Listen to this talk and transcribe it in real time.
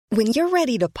When you're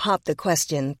ready to pop the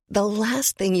question, the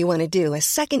last thing you want to do is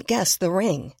second-guess the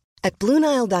ring. At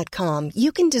BlueNile.com,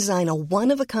 you can design a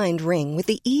one-of-a-kind ring with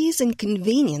the ease and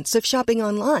convenience of shopping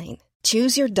online.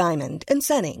 Choose your diamond and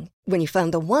setting. When you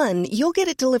find the one, you'll get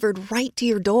it delivered right to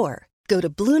your door. Go to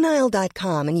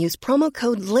BlueNile.com and use promo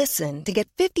code LISTEN to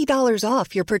get $50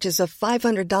 off your purchase of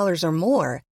 $500 or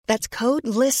more. That's code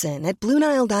LISTEN at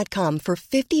BlueNile.com for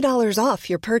 $50 off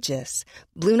your purchase.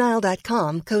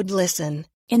 BlueNile.com, code LISTEN.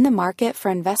 In the market for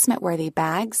investment-worthy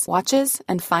bags, watches,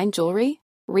 and fine jewelry,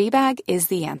 Rebag is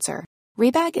the answer.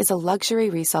 Rebag is a luxury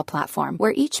resale platform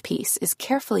where each piece is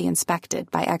carefully inspected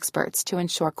by experts to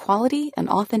ensure quality and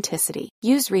authenticity.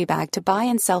 Use Rebag to buy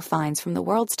and sell finds from the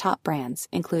world's top brands,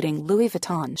 including Louis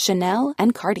Vuitton, Chanel,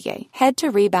 and Cartier. Head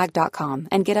to Rebag.com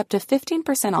and get up to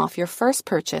 15% off your first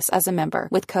purchase as a member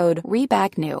with code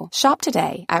REBAGNEW. Shop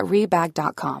today at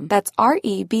Rebag.com. That's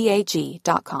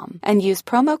REBAG.com. And use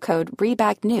promo code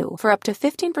REBAGNEW for up to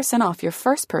 15% off your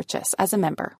first purchase as a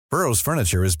member. Burrow's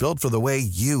furniture is built for the way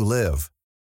you live.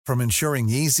 From ensuring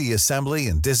easy assembly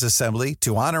and disassembly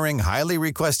to honoring highly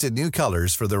requested new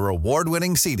colors for their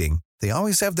award-winning seating, they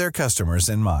always have their customers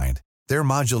in mind. Their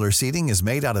modular seating is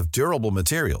made out of durable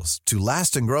materials to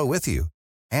last and grow with you.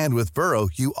 And with Burrow,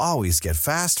 you always get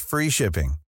fast, free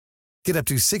shipping. Get up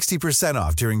to 60%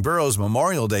 off during Burrow's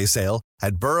Memorial Day sale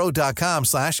at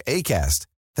burrow.com/ACAST.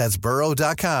 That's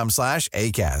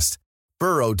burrow.com/ACAST.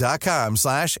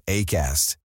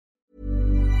 burrow.com/ACAST.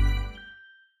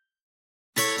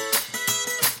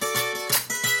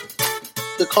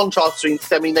 The contrast between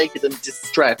semi-naked and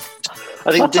distressed.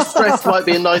 I think distressed might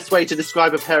be a nice way to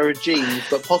describe a pair of jeans,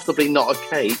 but possibly not a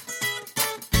cape.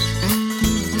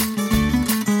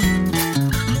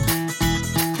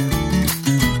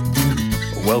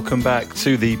 Welcome back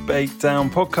to the Bake Down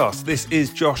podcast. This is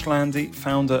Josh Landy,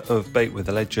 founder of Bake with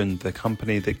a Legend, the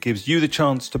company that gives you the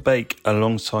chance to bake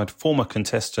alongside former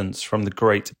contestants from the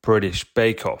Great British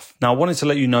Bake Off. Now, I wanted to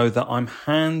let you know that I'm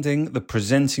handing the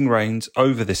presenting reins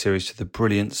over this series to the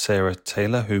brilliant Sarah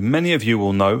Taylor, who many of you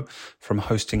will know from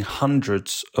hosting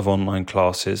hundreds of online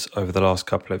classes over the last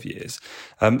couple of years.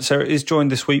 Sarah is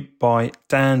joined this week by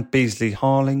Dan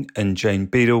Beasley-Harling and Jane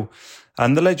Beadle,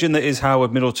 and the legend that is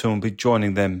Howard Middleton will be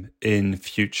joining them in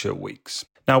future weeks.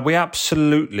 Now, we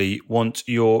absolutely want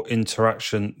your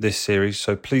interaction this series,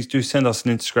 so please do send us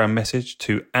an Instagram message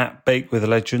to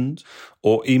 @BakeWithALegend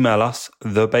or email us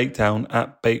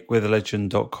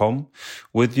thebakedown@bakewithalegend.com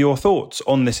with your thoughts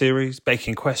on the series,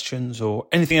 baking questions, or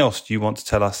anything else you want to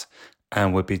tell us,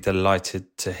 and we'd be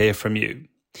delighted to hear from you.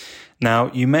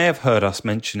 Now, you may have heard us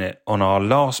mention it on our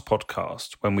last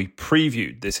podcast when we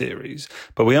previewed this series,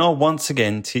 but we are once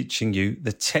again teaching you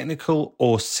the technical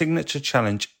or signature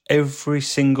challenge every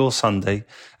single Sunday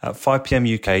at 5 p.m.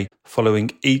 UK following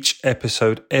each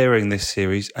episode airing this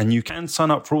series, and you can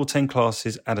sign up for all 10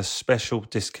 classes at a special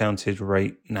discounted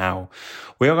rate now.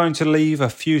 We are going to leave a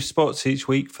few spots each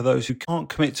week for those who can't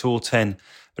commit to all 10,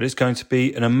 but it's going to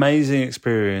be an amazing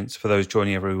experience for those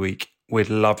joining every week.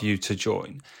 We'd love you to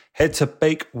join. Head to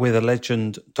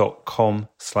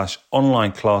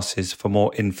bakewithalegend.com/online classes for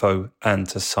more info and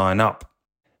to sign up.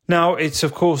 Now, it's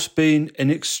of course been an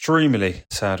extremely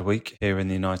sad week here in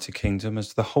the United Kingdom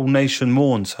as the whole nation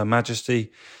mourns Her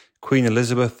Majesty Queen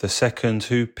Elizabeth II,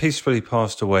 who peacefully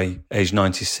passed away aged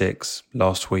 96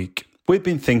 last week. We've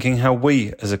been thinking how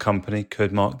we as a company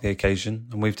could mark the occasion,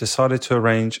 and we've decided to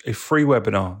arrange a free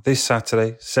webinar this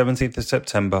Saturday, 17th of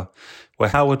September, where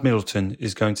Howard Middleton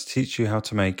is going to teach you how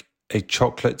to make a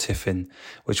chocolate tiffin,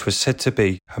 which was said to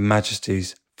be Her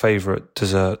Majesty's favourite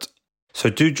dessert. So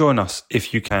do join us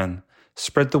if you can.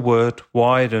 Spread the word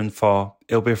wide and far.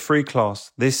 It'll be a free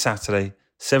class this Saturday,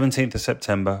 17th of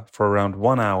September, for around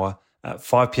 1 hour at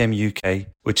 5 p.m. UK,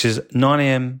 which is 9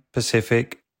 a.m.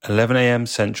 Pacific, 11 a.m.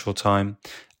 Central Time,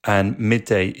 and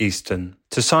midday Eastern.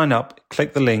 To sign up,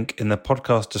 click the link in the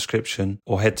podcast description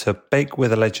or head to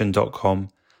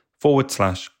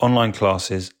bakewithalegend.com/online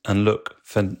classes and look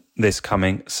for this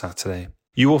coming Saturday.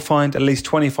 You will find at least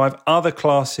 25 other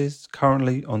classes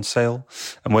currently on sale,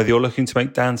 and whether you're looking to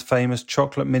make Dan's famous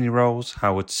chocolate mini rolls,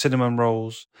 Howard's cinnamon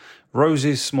rolls,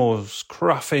 Rosie's s'mores,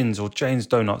 cruffins, or Jane's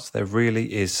donuts, there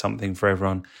really is something for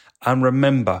everyone. And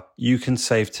remember, you can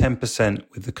save 10%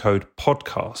 with the code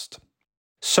PODCAST.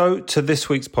 So to this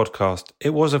week's podcast,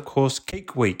 it was of course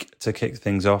Cake Week to kick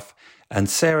things off, and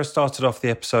Sarah started off the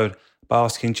episode by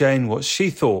asking Jane what she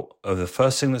thought of the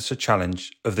first signature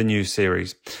challenge of the new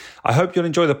series. I hope you'll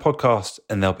enjoy the podcast,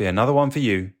 and there'll be another one for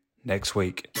you next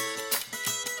week.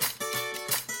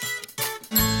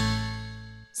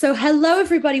 So hello,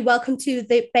 everybody. Welcome to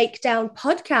the Bake Down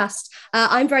podcast.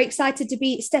 I'm very excited to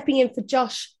be stepping in for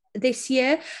Josh this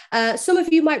year. Some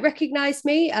of you might recognize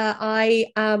me.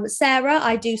 I am Sarah.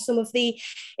 I do some of the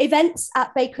events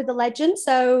at Baker the Legend,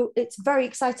 so it's very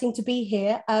exciting to be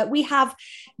here. We have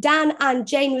Dan and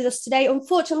Jane with us today.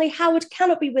 Unfortunately, Howard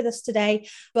cannot be with us today,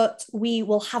 but we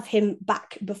will have him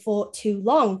back before too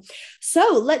long.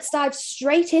 So let's dive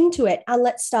straight into it, and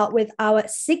let's start with our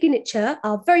signature,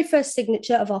 our very first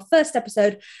signature of our first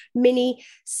episode, mini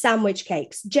sandwich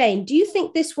cakes. Jane, do you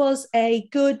think this was a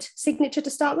good signature to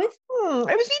start with?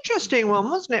 It was an interesting one,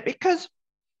 wasn't it? Because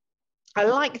I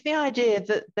like the idea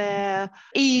that they're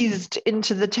eased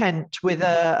into the tent with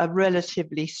a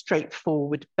relatively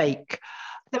straightforward bake.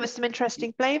 There were some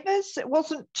interesting flavours. It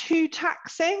wasn't too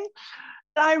taxing.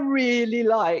 I really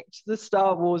liked the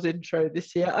Star Wars intro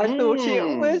this year. I thought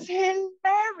it was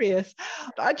hilarious.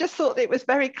 I just thought it was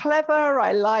very clever.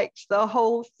 I liked the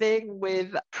whole thing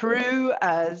with Prue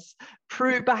as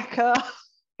Prue Backer.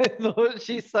 I thought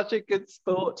she's such a good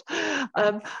sport.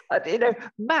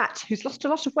 Matt, who's lost a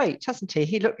lot of weight, hasn't he?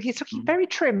 He's looking very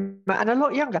trim and a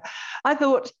lot younger. I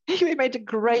thought he made a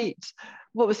great,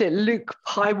 what was it, Luke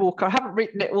Skywalker. I haven't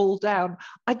written it all down.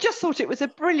 I just thought it was a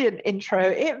brilliant intro.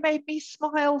 It made me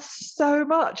smile so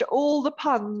much. All the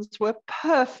puns were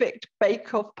perfect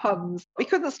bake-off puns. We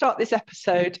couldn't start this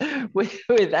episode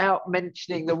without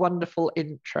mentioning the wonderful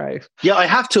intro. Yeah, I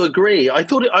have to agree. I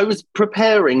thought I was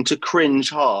preparing to cringe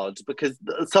hard because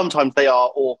sometimes they are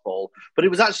awful, but it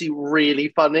was actually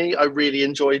really funny. I really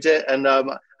enjoyed it. And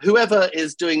whoever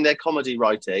is doing their comedy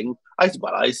writing, I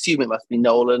assume it must be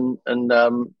Nolan and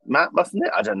Matt, mustn't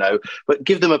it? I don't know. But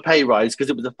give them a pay rise because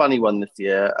it was a funny one this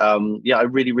year. I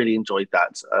really, really enjoyed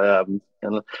that.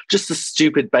 And just the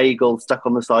stupid bagel stuck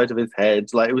on the side of his head.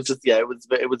 Like, it was just, it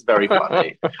was very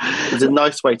funny. It was a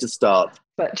nice way to start.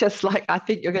 But just like, I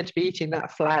think you're going to be eating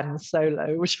that flan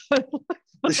solo, which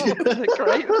was a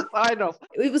great sign-off.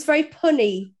 It was very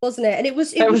punny, wasn't it? And it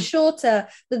was shorter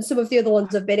than some of the other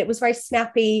ones have been. It was very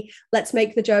snappy. Let's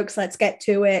make the jokes. Let's get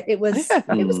to it. It was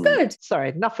good. Sorry,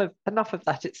 enough of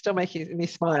that. It's still making me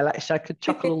smile. Actually, I could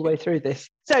chuckle all the way through this.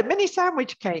 So, mini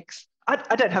sandwich cakes. I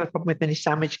don't have a problem with mini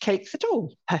sandwich cakes at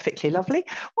all. Perfectly lovely.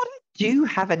 What I do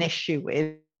have an issue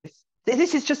with,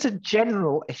 this is just a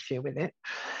general issue with it,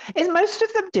 is most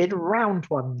of them did round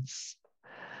ones.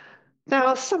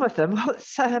 Now, some of them,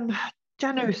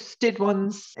 Janus did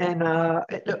ones in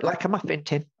it looked like a muffin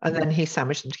tin, and then he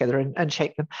sandwiched them together and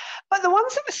shaped them. But the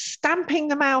ones that were stamping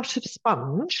them out of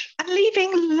sponge and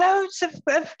leaving loads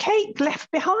of cake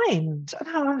left behind. And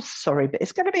I'm sorry, but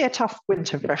it's going to be a tough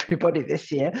winter for everybody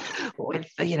this year. We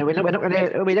don't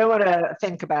want to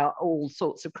think about all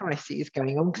sorts of crises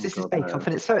going on because this is Bake Off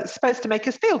and it's supposed to make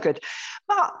us feel good.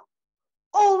 But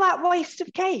all that waste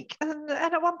of cake, and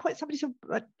at one point somebody said,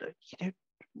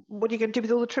 what are you going to do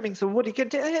with all the trimmings, or what are you going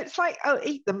to do? And it's like, oh,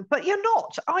 eat them. But you're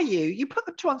not, are you? You put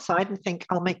them to one side and think,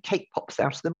 I'll make cake pops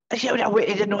out of them.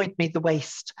 It annoyed me, the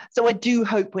waste. So I do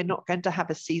hope we're not going to have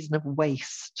a season of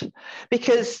waste,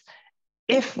 because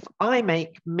if I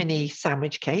make mini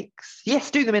sandwich cakes,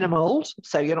 yes, do them in a mould,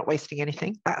 so you're not wasting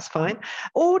anything. That's fine.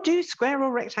 Or do square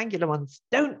or rectangular ones.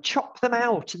 Don't chop them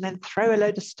out and then throw a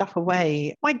load of stuff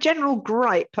away. My general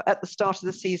gripe at the start of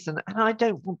the season, and I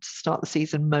don't want to start the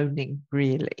season moaning,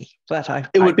 really. But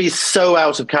it would be so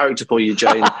out of character for you,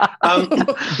 Jane.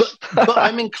 But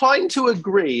I'm inclined to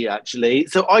agree, actually.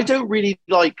 So I don't really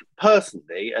like,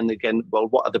 personally, and again, well,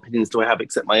 what other opinions do I have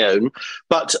except my own?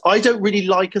 But I don't really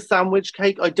like a sandwich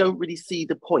cake. I don't really see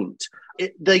the point.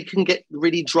 They can get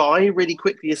really dry really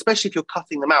quickly, especially if you're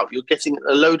cutting them out. You're getting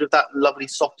a load of that lovely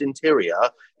soft interior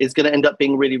is going to end up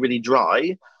being really, really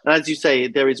dry. And as you say,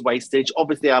 there is wastage.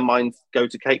 Obviously, our minds go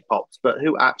to cake pops, but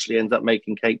who actually ends up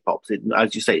making cake pops?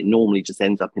 As you say, it normally just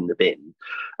ends up in the bin.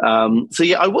 I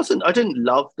didn't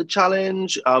love the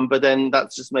challenge, but then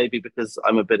that's just maybe because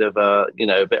I'm a bit of a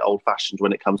bit old fashioned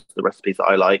when it comes to the recipes that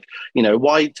I like.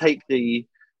 Why take the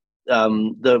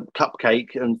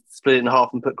cupcake and split it in half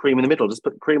and put cream in the middle? Just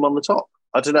put cream on the top.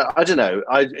 I don't know.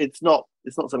 It's not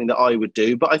something that I would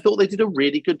do, but I thought they did a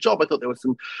really good job. I thought there was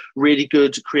some really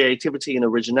good creativity and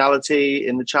originality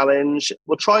in the challenge.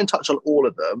 We'll try and touch on all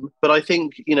of them, but I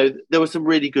think, there were some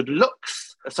really good looks.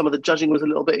 Some of the judging was a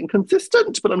little bit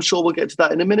inconsistent, but I'm sure we'll get to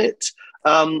that in a minute.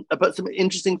 But some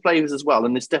interesting flavours as well.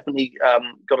 And this definitely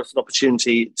got us an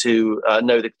opportunity to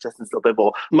know the contestants a little bit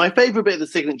more. My favourite bit of the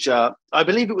signature, I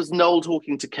believe it was Noel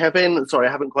talking to Kevin. Sorry,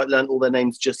 I haven't quite learned all their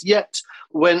names just yet.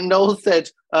 When Noel said,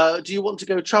 do you want to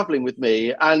go travelling with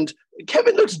me? And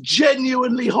Kevin looks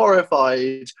genuinely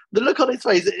horrified. The look on his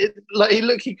face,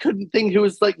 he couldn't think, he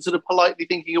was like sort of politely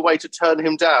thinking a way to turn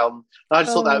him down. I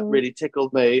just thought that really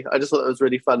tickled me. I just thought it was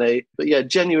really funny. But yeah,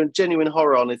 genuine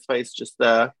horror on his face just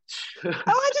there.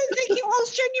 I don't think it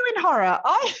was genuine horror.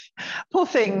 Poor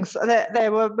things. They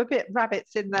were a bit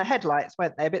rabbits in the headlights,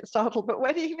 weren't they? A bit startled. But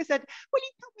when he said, "Will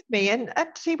you come with me?" and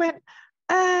he went,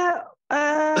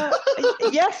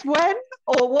 yes, when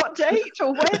or what date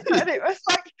or when? And it was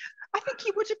like, I think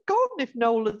he would have gone if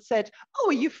Noel had said, "Oh,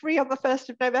 are you free on the 1st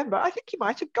of November?" I think he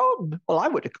might have gone. Well, I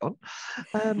would have gone.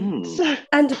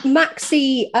 And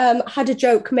Maxie had a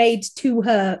joke made to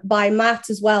her by Matt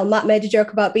as well. Matt made a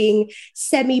joke about being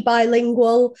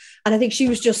semi-bilingual, and I think she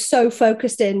was just so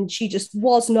focused in, she just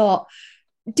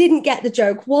didn't get the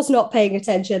joke, was not paying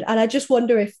attention. And I just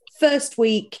wonder if first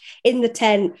week in the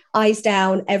tent, eyes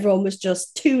down, everyone was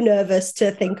just too nervous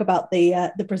to think about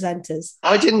the presenters.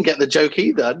 I didn't get the joke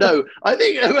either. No, I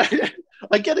think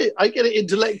I get it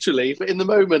intellectually, but in the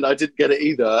moment I didn't get it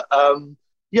either.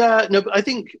 But I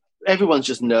think everyone's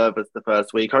just nervous the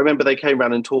first week. I remember they came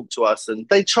around and talked to us, and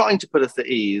they trying to put us at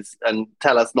ease and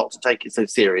tell us not to take it so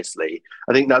seriously.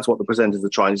 I think that's what the presenters are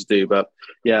trying to do. But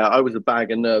yeah, I was a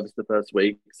bag of nerves the first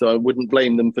week, so I wouldn't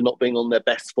blame them for not being on their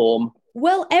best form.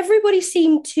 Well, everybody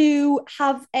seemed to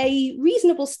have a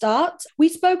reasonable start. We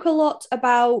spoke a lot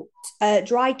about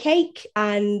dry cake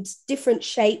and different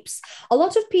shapes. A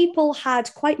lot of people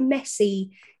had quite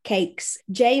messy cakes.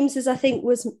 James's, I think,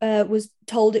 was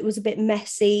told it was a bit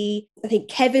messy. I think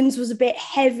Kevin's was a bit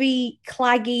heavy,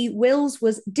 claggy. Will's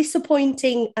was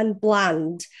disappointing and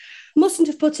bland. Mustn't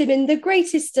have put him in the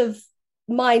greatest of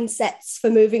mindsets for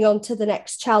moving on to the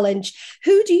next challenge.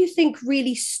 Who do you think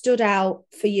really stood out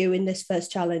for you in this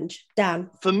first challenge, Dan?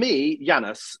 For me,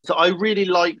 Yanis. So I really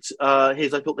liked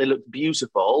his. I thought they looked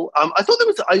beautiful. I thought there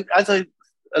was, as I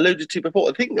alluded to before,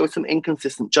 I think there was some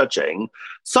inconsistent judging.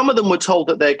 Some of them were told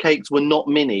that their cakes were not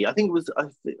mini. I think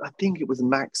it was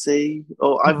Maxi,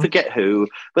 or I forget who,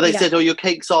 but they said, "Oh, your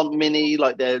cakes aren't mini.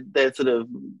 Like they're sort of,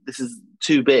 this is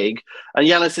too big." And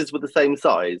Yanis's were the same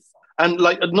size. And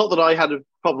not that I had a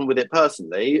problem with it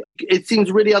personally. It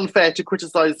seems really unfair to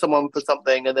criticize someone for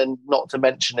something and then not to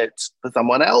mention it for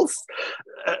someone else.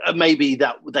 Maybe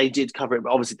that they did cover it,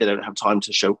 but obviously they don't have time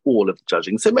to show all of the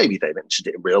judging. So maybe they mentioned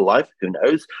it in real life. Who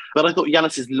knows? But I thought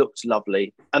Yanis's looked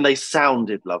lovely and they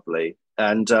sounded lovely.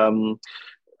 And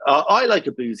I like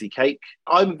a boozy cake.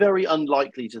 I'm very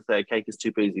unlikely to say a cake is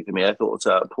too boozy for me. I thought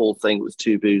Paul saying it was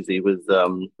too boozy was,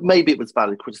 maybe it was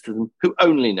valid criticism. Who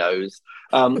only knows?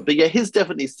 But yeah, his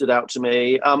definitely stood out to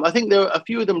me. I think there were a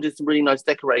few of them did some really nice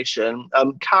decoration.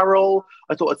 Carol,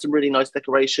 I thought had some really nice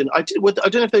decoration. I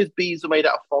don't know if those bees were made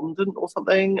out of fondant or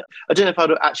something. I don't know if I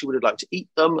would have liked to eat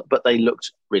them, but they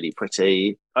looked really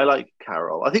pretty. I like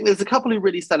Carol. I think there's a couple who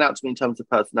really stand out to me in terms of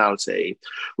personality,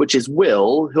 which is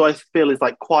Will, who I feel is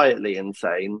like quietly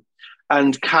insane,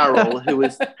 and Carol, who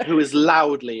is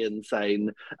loudly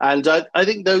insane. And I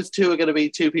think those two are going to be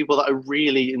two people that I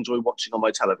really enjoy watching on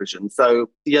my television. So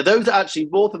yeah, those are actually,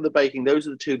 more than the baking, those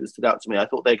are the two that stood out to me. I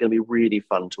thought they're going to be really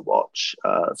fun to watch.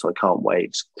 So I can't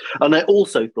wait. And I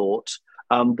also thought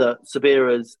that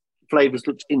Sabira's flavours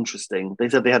looked interesting. They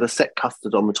said they had a set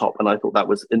custard on the top, and I thought that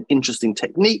was an interesting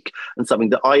technique and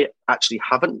something that I actually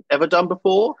haven't ever done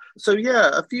before. So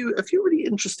yeah, a few really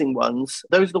interesting ones.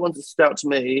 Those are the ones that stood out to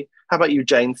me. How about you,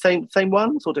 Jane? Same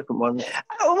ones or different ones?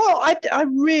 Oh, well, I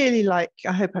really like,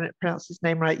 I hope I pronounced his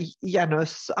name right,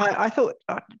 Janos. I thought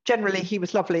generally he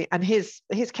was lovely, and his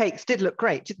cakes did look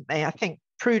great, didn't they? I think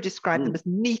Prue described them as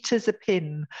neat as a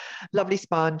pin, lovely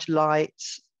sponge, light.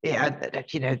 Yeah,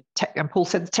 and Paul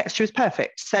said the texture is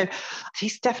perfect. So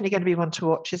he's definitely going to be one to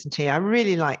watch, isn't he? I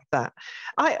really like that.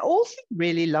 I also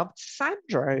really loved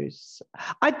Sandro's.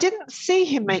 I didn't see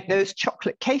him make those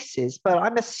chocolate cases, but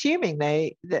I'm assuming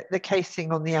that the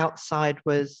casing on the outside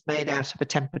was made out of a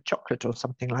tempered chocolate or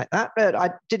something like that.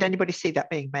 But did anybody see that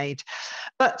being made?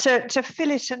 But to fill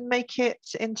it and make it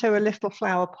into a little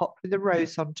flower pot with a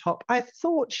rose on top, I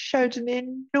thought showed an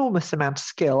enormous amount of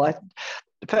skill.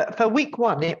 For week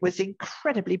one, it was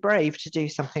incredibly brave to do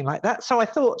something like that. So I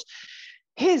thought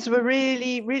his were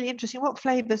really, really interesting. What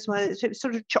flavours were it? It was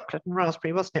sort of chocolate and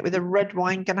raspberry, wasn't it? With a red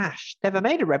wine ganache. Never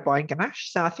made a red wine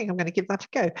ganache, so I think I'm going to give that a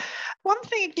go. One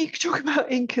thing you could talk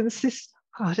about inconsistent.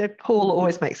 Oh, Paul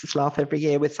always makes us laugh every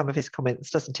year with some of his comments,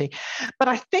 doesn't he? But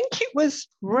I think it was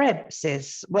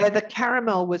Rebs's, where the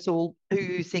caramel was all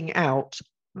oozing out.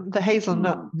 the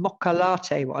hazelnut mocha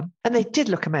latte one. And they did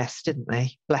look a mess, didn't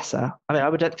they? Bless her. I mean, I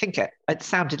would think it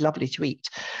sounded lovely to eat.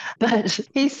 But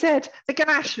he said the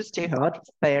ganache was too hard.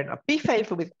 Fair enough. Be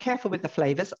careful with the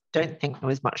flavours. Don't think there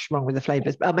was much wrong with the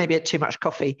flavours, but maybe too much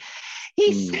coffee.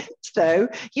 He said, though,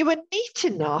 you were neat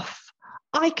enough.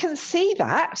 I can see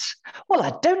that. Well,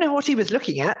 I don't know what he was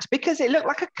looking at because it looked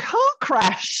like a car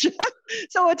crash.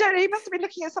 So I don't know, he must have been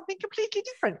looking at something completely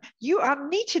different. You are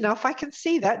neat enough. I can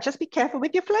see that. Just be careful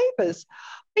with your flavours.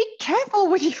 Be careful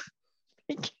with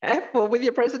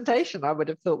your presentation, I would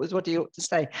have thought was what he ought to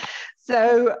say.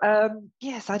 So,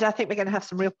 yes, I think we're going to have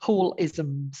some real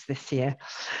Paul-isms this year.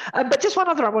 But just one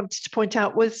other I wanted to point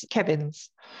out was Kevin's,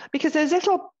 because those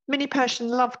little mini Persian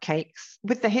love cakes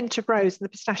with the hint of rose and the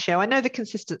pistachio, I know the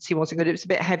consistency wasn't good. It was a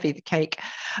bit heavy, the cake.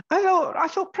 I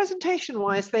thought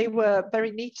presentation-wise, they were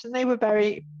very neat and they were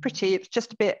very pretty. It's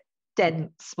just a bit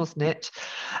dense, wasn't it?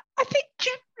 I think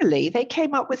generally they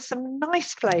came up with some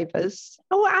nice flavours.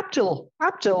 Oh,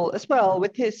 Abdul as well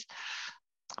with his.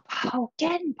 Oh,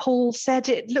 again, Paul said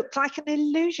it looked like an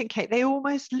illusion cake. They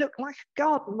almost looked like a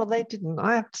garden. Well, they didn't.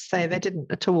 I have to say they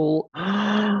didn't at all.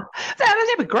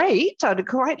 They were great. I'd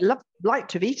quite like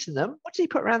to have eaten them. What did he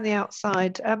put around the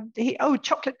outside?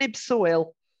 Chocolate nib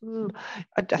soil.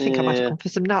 I think I might have gone for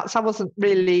some nuts. I wasn't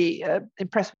really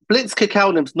impressed. Blitz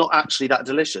cacao nib's not actually that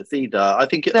delicious either. I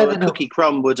think a cookie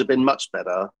crumb would have been much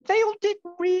better. They all did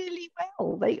really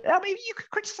well. You could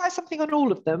criticise something on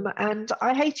all of them, and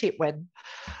I hate it when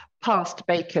past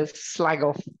bakers slag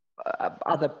off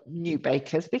other new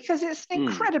bakers because it's an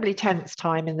incredibly tense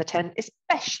time in the tent,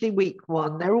 especially week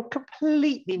one. They're all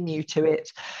completely new to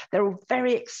it. They're all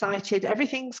very excited.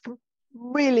 Everything's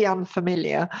really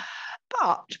unfamiliar.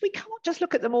 But we can't just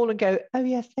look at them all and go, oh,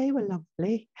 yes, they were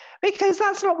lovely, because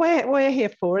that's not what we're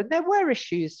here for. And there were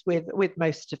issues with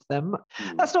most of them.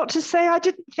 That's not to say I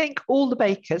didn't think all the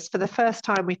bakers, for the first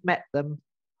time we've met them,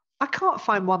 I can't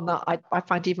find one that I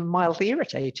find even mildly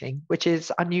irritating, which is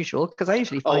unusual because I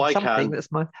usually find something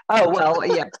that's my. Oh, well,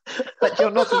 yeah. But you're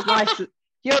not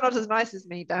as nice as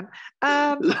me, Dan.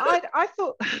 I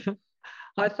thought.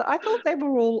 I thought they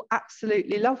were all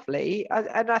absolutely lovely,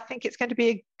 and I think it's going to be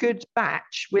a good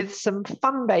batch with some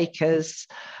fun bakers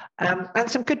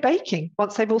and some good baking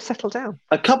once they've all settled down.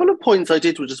 A couple of points I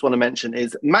did just want to mention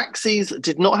is Maxie's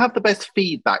did not have the best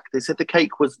feedback. They said the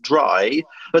cake was dry,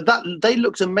 but they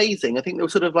looked amazing. I think they were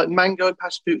sort of like mango and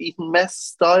passion fruit eaten mess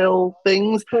style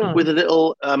things with the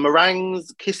little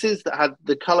meringues, kisses that had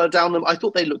the colour down them. I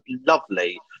thought they looked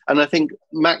lovely. And I think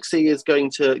Maxie is going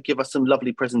to give us some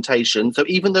lovely presentation. So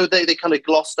even though they kind of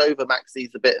glossed over Maxie's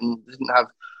a bit and didn't have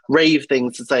rave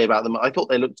things to say about them, I thought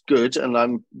they looked good.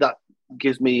 And that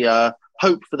gives me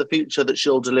hope for the future that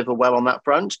she'll deliver well on that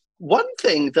front. One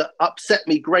thing that upset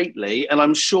me greatly, and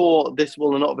I'm sure this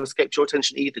will not have escaped your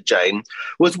attention either, Jane,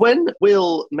 was when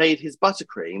Will made his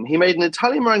buttercream. He made an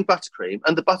Italian meringue buttercream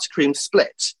and the buttercream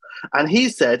split. And he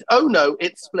said, oh no,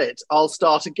 it's split. I'll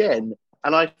start again.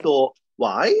 And I thought,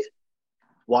 why?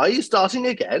 Why are you starting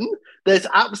again? There's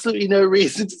absolutely no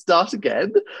reason to start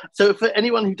again. So for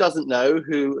anyone who doesn't know,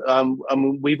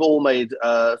 we've all made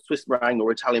Swiss meringue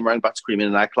or Italian meringue buttercream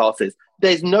in our classes.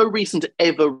 There's no reason to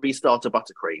ever restart a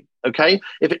buttercream, okay?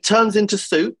 If it turns into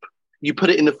soup, you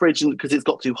put it in the fridge, and because it's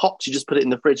got too hot, you just put it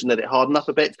in the fridge and let it harden up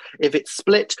a bit. If it's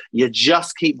split, you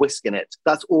just keep whisking it.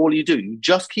 That's all you do. You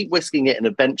just keep whisking it and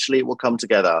eventually it will come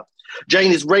together.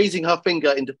 Jane is raising her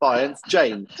finger in defiance.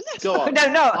 Jane, go on.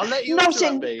 No, I'll let you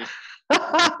interrupt me.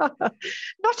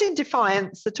 Not in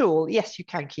defiance at all. Yes, you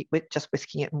can keep just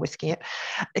whisking it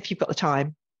if you've got the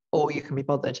time, or you can be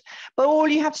bothered. But all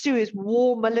you have to do is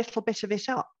warm a little bit of it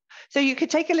up. So you could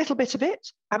take a little bit of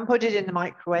it and put it in the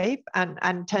microwave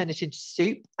and turn it into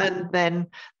soup. And then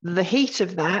the heat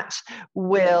of that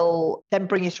will then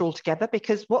bring it all together,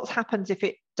 because what happens if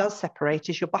it does separate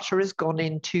is your butter has gone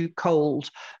in too cold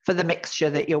for the mixture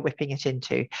that you're whipping it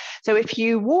into. So if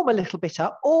you warm a little bit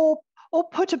up, or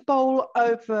put a bowl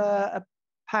over a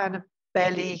pan of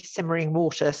barely simmering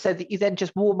water so that you then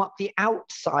just warm up the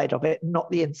outside of it, not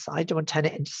the inside. Don't want to turn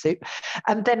it into soup,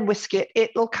 and then whisk it.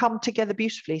 It'll come together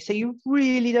beautifully. So you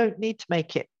really don't need to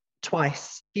make it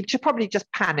twice. You should probably just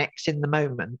panicked in the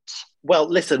moment. Well,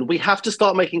 listen, we have to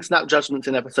start making snap judgments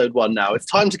in episode 1 now. It's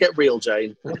time to get real,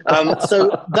 Jane.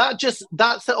 So that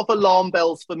set off alarm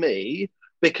bells for me,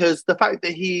 because the fact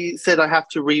that he said I have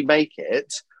to remake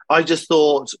it, I just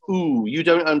thought, ooh, you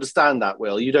don't understand that,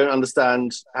 Will. You don't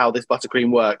understand how this buttercream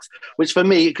works. Which for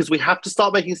me, because we have to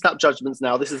start making snap judgments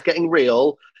now, this is getting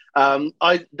real.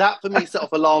 That for me set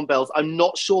off alarm bells. I'm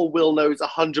not sure Will knows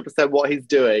 100% what he's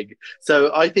doing.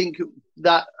 So I think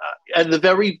that at the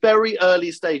very, very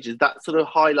early stages, that sort of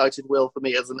highlighted Will for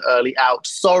me as an early out.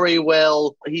 Sorry,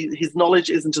 Will. His knowledge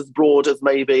isn't as broad as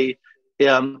maybe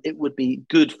it would be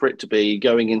good for it to be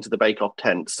going into the Bake Off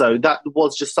tent. So that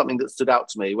was just something that stood out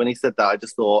to me. When he said that, I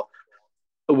just thought,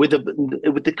 with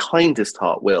the kindest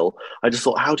heart, Will, I just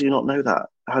thought, how do you not know that?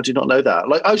 How do you not know that?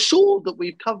 Like, I'm sure that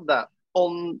we've covered that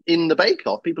in the Bake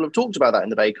Off. People have talked about that in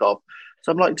the Bake Off.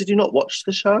 So I'm like, did you not watch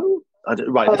the show?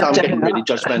 Right, I'm getting really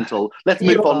judgmental. Let's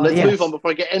move on. Let's move on before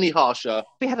I get any harsher.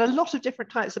 We had a lot of different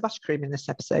types of buttercream in this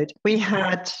episode. We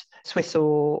had Swiss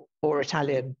or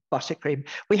Italian buttercream.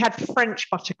 We had French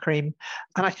buttercream.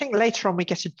 And I think later on we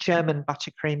get a German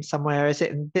buttercream somewhere. Is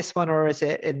it in this one or is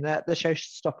it in the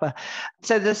showstopper?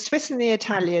 So the Swiss and the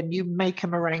Italian, you make a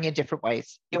meringue in different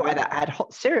ways. You either add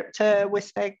hot syrup to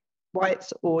whisk egg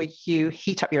whites, or you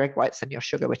heat up your egg whites and your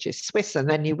sugar, which is Swiss, and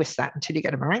then you whisk that until you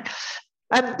get a meringue.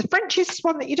 The French is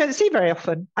one that you don't see very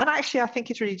often, and actually I think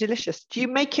it's really delicious. Do you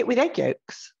make it with egg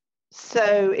yolks?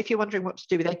 So if you're wondering what to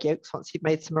do with egg yolks once you've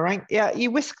made some meringue, you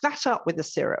whisk that up with the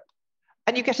syrup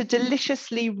and you get a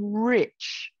deliciously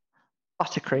rich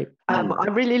buttercream. I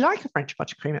really like a French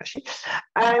buttercream actually,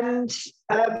 and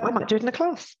I might do it in a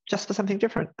class just for something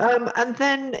different. And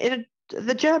then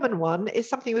the German one is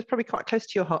something that's probably quite close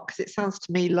to your heart, because it sounds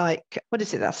to me like, what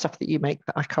is it, that stuff that you make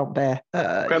that I can't bear?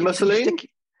 Creme Marceline?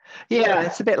 Yeah,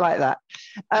 it's a bit like that.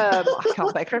 I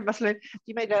can't bear creme Marceline.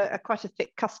 You made a quite a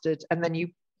thick custard, and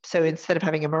then so instead of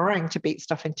having a meringue to beat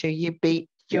stuff into, you beat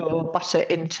your butter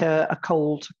into a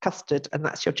cold custard, and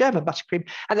that's your German buttercream.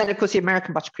 And then, of course, the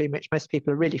American buttercream, which most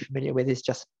people are really familiar with, is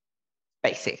just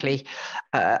basically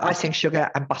icing, sugar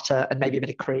and butter, and maybe a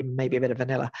bit of cream, maybe a bit of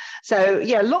vanilla. So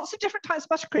yeah, lots of different types of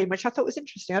buttercream, which I thought was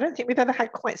interesting. I don't think we've ever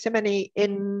had quite so many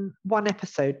in one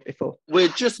episode before. We're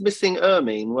just missing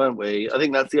ermine, weren't we? I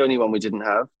think that's the only one we didn't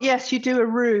have. Yes, you do a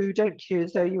roux, don't you,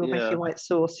 as though you were making white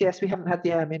sauce. Yes, we haven't had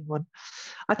the ermine one.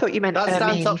 I thought you meant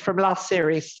ermine from last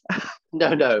series.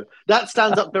 No, that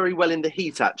stands up very well in the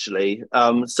heat, actually.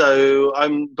 But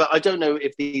I don't know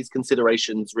if these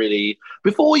considerations really,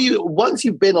 once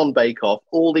you've been on Bake Off,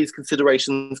 all these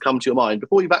considerations come to your mind.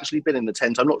 Before you've actually been in the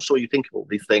tent, I'm not sure you think of all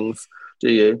these things, do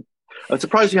you? I'm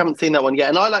surprised you haven't seen that one yet.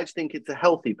 And I like to think it's a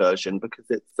healthy version because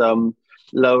it's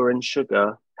lower in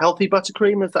sugar. Healthy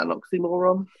buttercream, is that an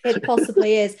oxymoron? It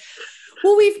possibly is.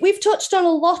 Well, we've touched on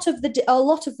a lot of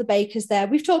the bakers there.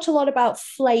 We've talked a lot about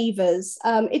flavors.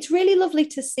 It's really lovely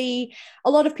to see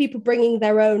a lot of people bringing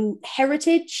their own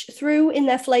heritage through in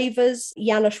their flavors.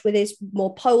 Janusz with his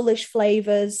more Polish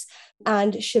flavors,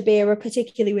 and Shabira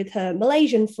particularly with her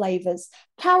Malaysian flavors.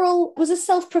 Carol was a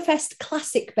self-professed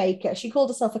classic baker. She called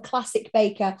herself a classic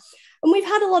baker. And we've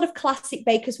had a lot of classic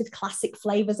bakers with classic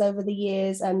flavors over the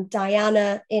years, and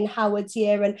Diana in Howard's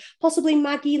year, and possibly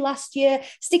Maggie last year,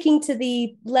 sticking to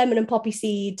the lemon and poppy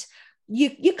seed,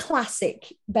 your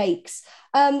classic bakes.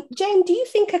 Jane, do you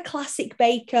think a classic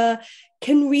baker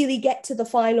can really get to the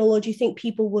final, or do you think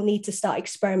people will need to start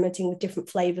experimenting with different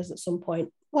flavors at some point?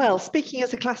 Well, speaking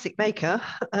as a classic baker,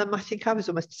 I think I was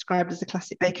almost described as a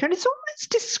classic baker, and it's almost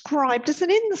described as an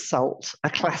insult, a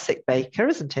classic baker,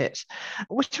 isn't it?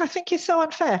 Which I think is so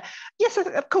unfair. Yes,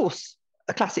 of course,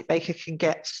 a classic baker can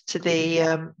get to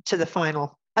the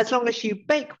final. As long as you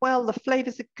bake well, the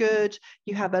flavors are good,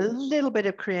 you have a little bit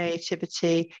of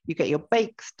creativity, you get your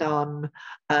bakes done,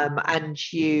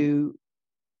 and you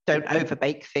don't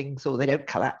overbake things, or they don't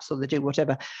collapse, or they do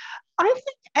whatever. I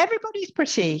think everybody's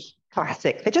pretty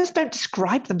classic. They just don't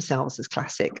describe themselves as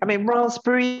classic. I mean,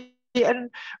 raspberry,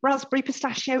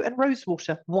 pistachio and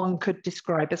rosewater, one could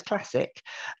describe as classic.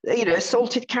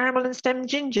 Salted caramel and stemmed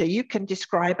ginger, you can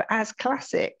describe as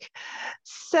classic.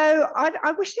 So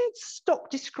I wish they'd stop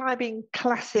describing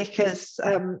classic as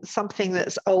something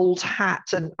that's old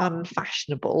hat and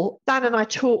unfashionable. Dan and I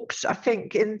talked, I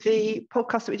think, in the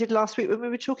podcast that we did last week when we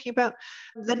were talking about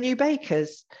the new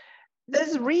bakers.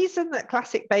 There's a reason that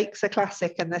classic bakes are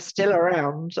classic and they're still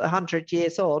around 100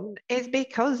 years on, is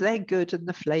because they're good and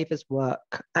the flavors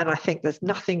work. And I think there's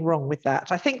nothing wrong with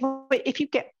that. I think if you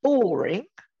get boring,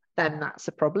 then that's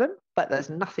a problem, but there's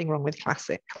nothing wrong with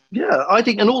classic. Yeah, I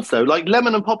think, and also like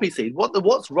lemon and poppy seed.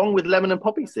 What's wrong with lemon and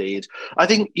poppy seed? I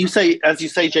think as you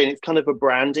say, Jane, it's kind of a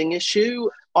branding issue.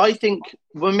 I think,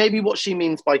 well, maybe what she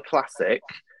means by classic,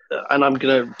 and I'm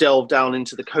going to delve down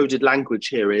into the coded language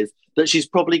here, is that she's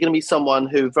probably going to be someone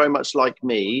who, very much like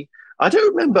me, I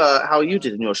don't remember how you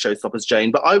did in your showstoppers,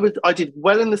 Jane, but I did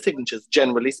well in the signatures,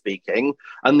 generally speaking,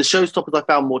 and the showstoppers I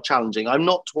found more challenging. I'm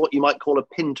not what you might call a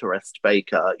Pinterest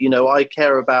baker. I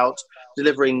care about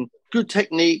delivering good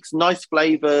techniques, nice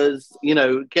flavors,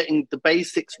 getting the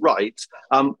basics right,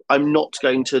 I'm not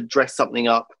going to dress something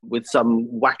up with some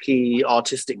wacky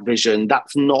artistic vision.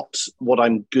 That's not what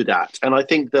I'm good at. And I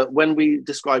think that when we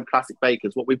describe classic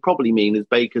bakers, what we probably mean is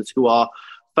bakers who are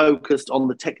focused on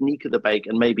the technique of the bake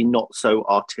and maybe not so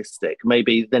artistic.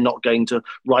 Maybe they're not going to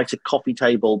write a coffee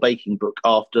table baking book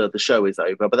after the show is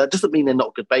over, but that doesn't mean they're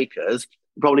not good bakers.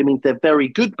 It probably means they're very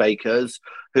good bakers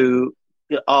who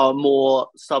are more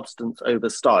substance over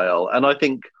style. And I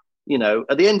think,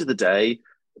 at the end of the day,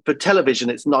 for television,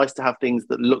 it's nice to have things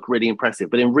that look really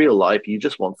impressive. But in real life, you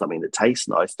just want something that tastes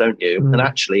nice, don't you? And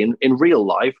actually, in real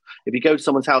life, if you go to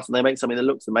someone's house and they make something that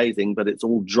looks amazing, but it's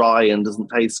all dry and doesn't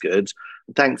taste good,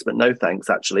 thanks, but no thanks,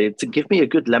 actually. To give me a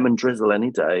good lemon drizzle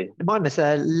any day. Mine was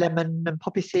a lemon and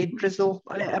poppy seed drizzle.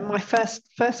 My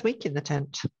first week in the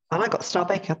tent. And I got Star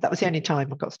Baker. That was the only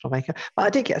time I got Star Baker. But I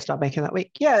did get a Star Baker that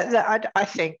week. Yeah, I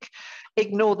think,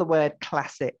 ignore the word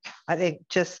classic. I think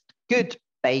just good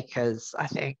bakers. I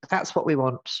think that's what we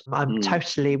want. I'm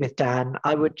totally with Dan.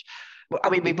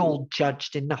 We've all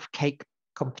judged enough cake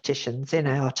competitions in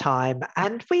our time,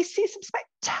 and we see some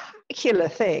spectacular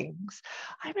things.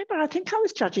 I think I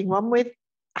was judging one with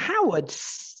Howard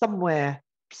somewhere,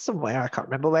 I can't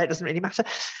remember where, it doesn't really matter.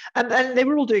 And they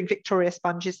were all doing Victoria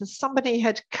sponges, and somebody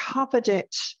had covered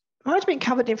it. It might have been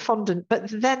covered in fondant, but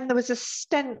then there was a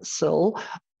stencil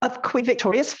of Queen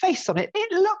Victoria's face on it.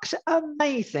 It looked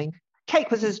amazing.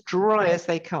 Cake was as dry as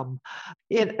they come,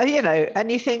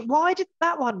 and you think, why did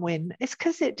that one win? It's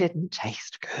because it didn't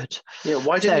taste good. Yeah,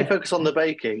 why didn't you focus on the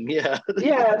baking? Yeah.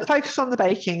 Yeah, focus on the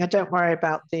baking and don't worry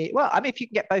about if you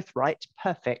can get both right,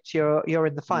 perfect. You're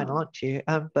in the final, aren't you?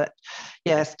 But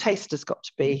yes, taste has got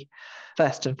to be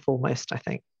first and foremost, I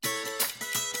think.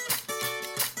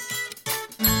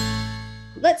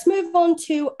 Let's move on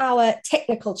to our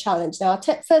technical challenge. Now, our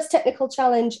first technical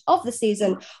challenge of the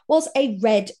season was a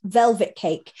red velvet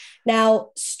cake.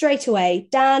 Now, straight away,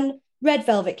 Dan, red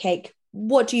velvet cake,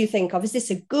 what do you think of? Is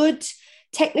this a good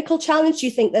technical challenge? Do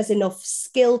you think there's enough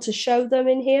skill to show them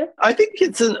in here? I think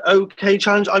it's an okay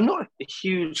challenge. I'm not a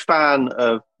huge fan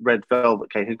of red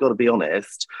velvet cake, I've got to be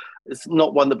honest. It's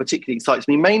not one that particularly excites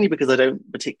me, mainly because I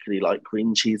don't particularly like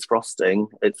cream cheese frosting.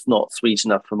 It's not sweet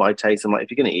enough for my taste. I'm like, if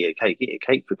you're going to eat a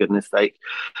cake for goodness sake.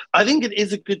 I think it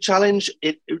is a good challenge.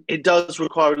 It does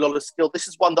require a lot of skill. This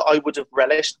is one that I would have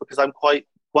relished because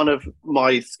one of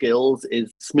my skills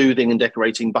is smoothing and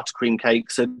decorating buttercream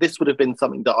cakes. So this would have been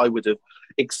something that I would have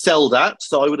excelled at.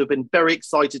 So I would have been very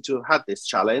excited to have had this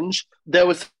challenge. There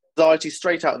was anxiety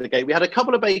straight out of the gate. We had a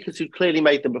couple of bakers who clearly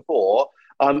made them before,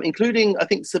 including, I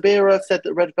think, Sabira said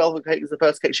that red velvet cake was the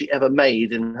first cake she ever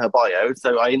made in her bio.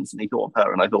 So I instantly thought of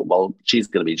her and I thought, well, she's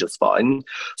going to be just fine.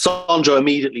 Sandro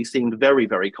immediately seemed very,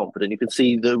 very confident. You could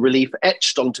see the relief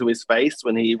etched onto his face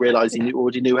when he realised he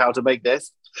already knew how to make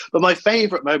this. But my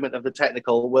favourite moment of the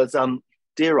technical was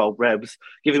dear old Rebs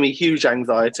giving me huge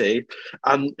anxiety.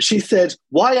 She said,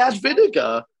 why add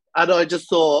vinegar? And I just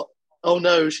thought, oh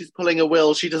no, she's pulling a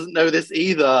Will. She doesn't know this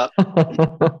either.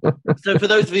 So for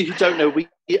those of you who don't know, we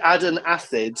add an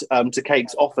acid to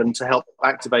cakes often to help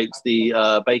activate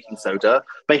the baking soda.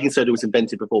 Baking soda was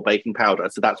invented before baking powder,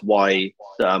 so that's why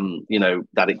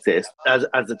that exists as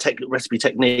a recipe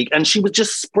technique. And she would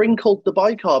just sprinkled the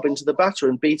bicarb into the batter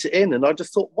and beat it in. And I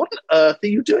just thought, what on earth are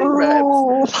you doing,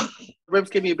 Rebs? Rebs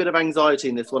gave me a bit of anxiety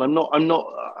in this one.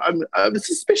 I'm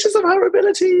suspicious of her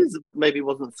abilities. Maybe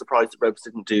wasn't surprised that Rebs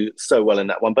didn't do so well in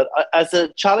that one. But as a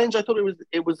challenge, I thought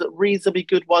it was a reasonably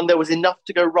good one. There was enough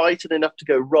to go right and enough to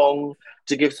go wrong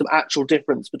to give some actual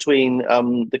difference between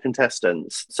the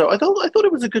contestants. So I thought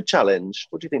it was a good challenge.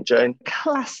 What do you think, Jane?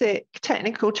 Classic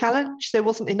technical challenge. There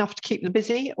wasn't enough to keep them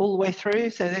busy all the way through.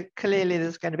 So clearly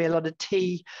there's going to be a lot of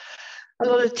tea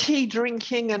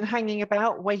drinking and hanging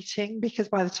about waiting, because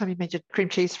by the time you made your cream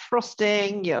cheese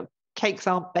frosting, your cakes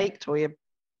aren't baked or they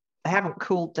haven't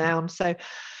cooled down. So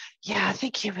yeah, I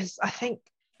think it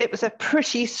was a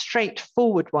pretty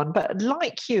straightforward one. But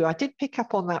like you, I did pick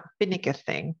up on that vinegar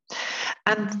thing.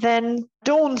 And then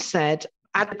Dawn said,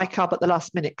 add bicarb at the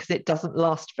last minute because it doesn't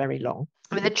last very long.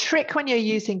 I mean, the trick when you're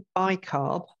using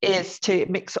bicarb is to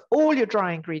mix all your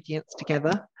dry ingredients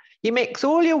together. You mix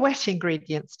all your wet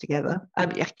ingredients together.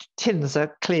 Your tins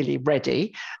are clearly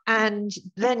ready. And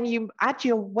then you add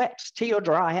your wet to your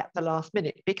dry at the last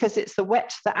minute, because it's the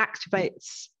wet that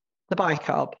activates the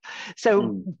bicarb.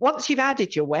 So once you've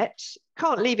added your wet,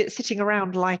 can't leave it sitting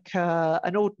around like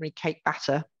an ordinary cake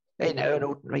batter.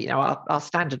 our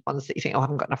standard ones that you think, oh, I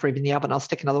haven't got enough room in the oven, I'll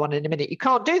stick another one in a minute. You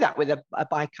can't do that with a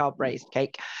bicarb raised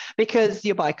cake, because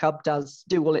your bicarb does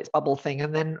do all its bubble thing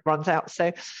and then runs out. So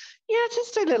yeah,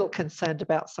 just a little concerned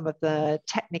about some of the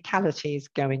technicalities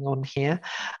going on here.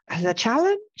 As a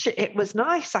challenge, it was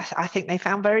nice. I think they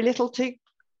found very little to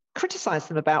criticize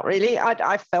them about, really.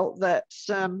 I felt that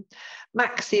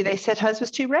Maxi, they said hers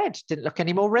was too red, didn't look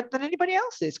any more red than anybody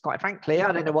else's, quite frankly.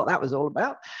 I don't know what that was all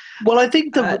about. Well, I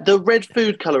think the red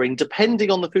food colouring,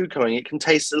 depending on the food colouring, it can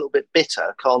taste a little bit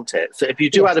bitter, can't it? So if you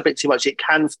do add a bit too much, it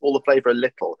can spoil the flavour a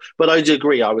little. But I do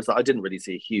agree, I didn't really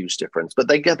see a huge difference. But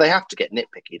they have to get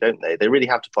nitpicky, don't they? They really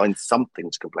have to find something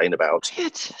to complain about.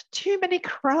 Too many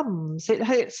crumbs.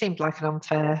 It seemed like an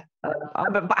unfair...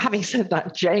 but having said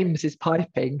that, James's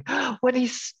piping, when he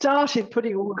started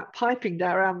putting all that piping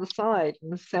down around the side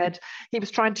and said he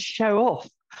was trying to show off,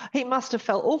 he must have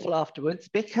felt awful afterwards,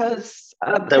 because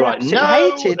they were like,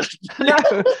 no! Hated.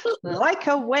 No, like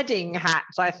a wedding hat,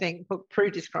 I think Prue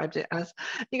described it as.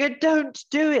 You go, don't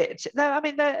do it. No, I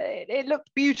mean, it looked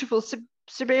beautiful.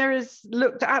 Sabira's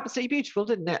looked absolutely beautiful,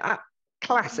 didn't it?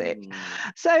 Classic.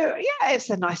 So yeah, it was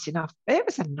a nice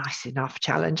enough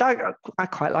challenge. I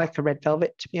quite like a red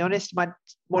velvet, to be honest.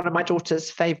 One of my daughter's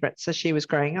favourites as she was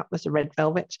growing up was a red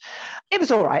velvet. It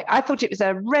was all right. I thought it was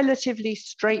a relatively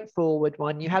straightforward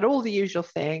one. You had all the usual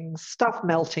things, stuff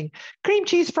melting, cream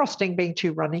cheese frosting being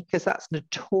too runny, because that's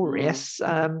notorious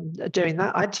doing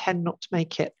that. I tend not to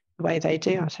make it the way they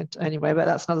do. I tend to, anyway, but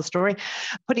that's another story.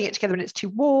 Putting it together when it's too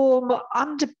warm,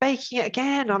 under baking it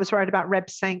again. I was worried about Reb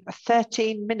saying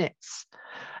 13 minutes.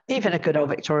 Even a good old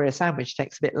Victoria sandwich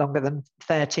takes a bit longer than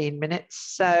 13 minutes.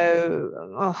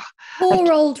 So,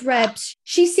 poor old Reb.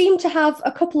 She seemed to have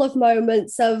a couple of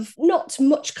moments of not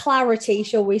much clarity,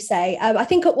 shall we say. I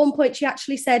think at one point she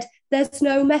actually said, "There's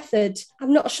no method."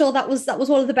 I'm not sure that was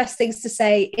one of the best things to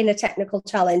say in a technical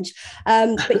challenge.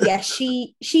 But yeah,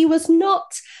 she was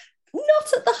not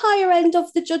at the higher end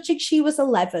of the judging. She was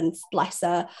 11th, bless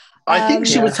her. I think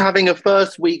she was having a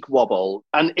first week wobble,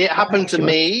 and it happened to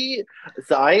me.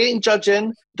 So I ain't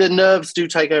judging. The nerves do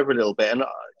take over a little bit, and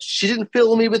she didn't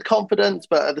fill me with confidence.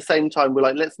 But at the same time, we're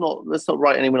like, let's not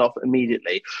write anyone off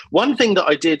immediately. One thing that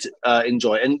I did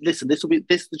enjoy, and listen,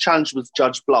 the challenge was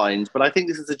judged blind, but I think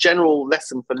this is a general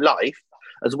lesson for life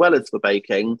as well as for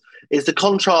baking, is the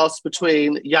contrast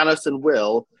between Janos and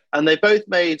Will. And they both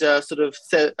made a sort of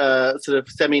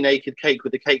semi-naked cake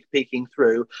with the cake peeking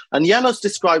through. And Janos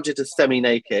described it as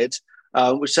semi-naked,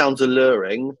 which sounds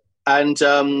alluring. And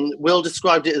Will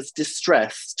described it as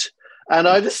distressed. And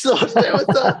I just thought it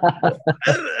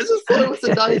was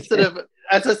a nice sort of,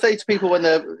 as I say to people when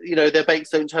their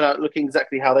bakes don't turn out looking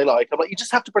exactly how they like, I'm like, you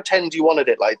just have to pretend you wanted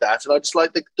it like that. And I just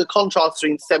like the contrast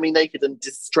between semi-naked and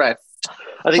distressed.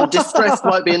 I think distressed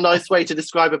might be a nice way to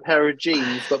describe a pair of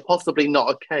jeans, but possibly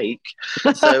not a cake.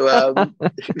 So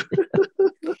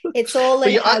it's all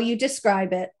in how you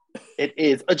describe it. It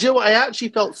is. Do you know what? I actually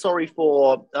felt sorry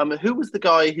for who was the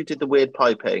guy who did the weird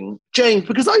piping? James,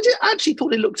 because I actually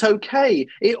thought it looked okay.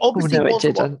 It obviously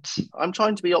wasn't. It didn't. I'm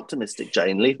trying to be optimistic,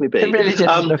 Jane. Leave me be. It really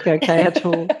didn't look okay at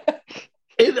all.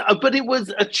 But it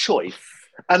was a choice.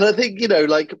 And I think,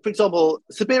 for example,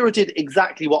 Sabira did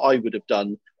exactly what I would have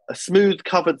done. A smooth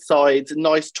covered sides,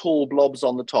 nice tall blobs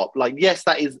on the top. Yes,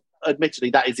 admittedly,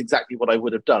 that is exactly what I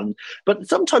would have done. But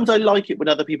sometimes I like it when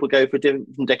other people go for different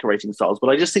decorating styles. But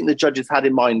I just think the judges had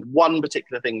in mind one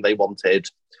particular thing they wanted,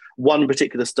 one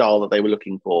particular style that they were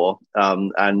looking for.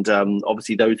 And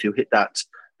obviously those who hit that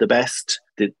the best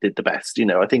did the best.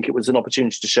 I think it was an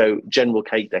opportunity to show general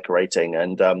cake decorating.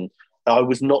 And I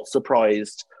was not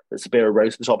surprised that Sabira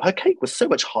rose to the top. Her cake was so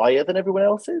much higher than everyone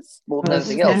else's, more than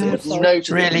anything else. It was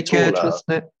noticeably really taller. Good, wasn't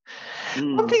it?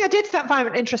 One thing I did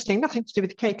find interesting, nothing to do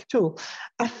with the cake at all.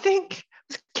 I think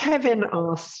Kevin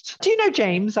asked, "Do you know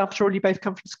James? After all, you both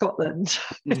come from Scotland."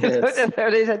 Yes.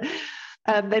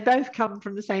 They both come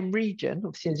from the same region.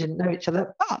 Obviously, they didn't know each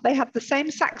other, but they had the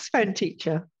same saxophone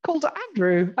teacher called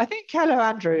Andrew. I think, hello,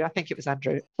 Andrew. I think it was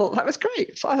Andrew. Thought that was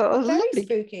great. I thought it was very lovely.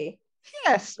 spooky.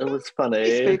 Yes. It was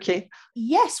funny. Spooky.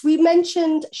 Yes, we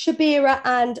mentioned Shabira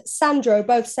and Sandro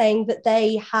both saying that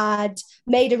they had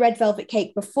made a red velvet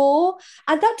cake before,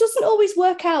 and that doesn't always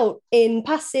work out in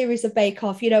past series of Bake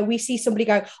Off. We see somebody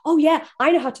going, "Oh yeah,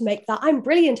 I know how to make that. I'm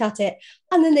brilliant at it."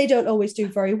 and then they don't always do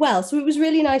very well. So it was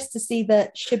really nice to see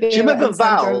that Shabira. Do you remember and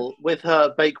Sandro... Val with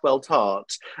her Bakewell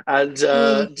tart? And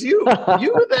you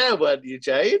were there, weren't you,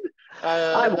 Jane?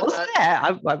 I was there.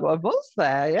 I was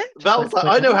there. Yeah. Val's like,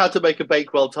 I know how to make a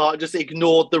Bakewell tart. Just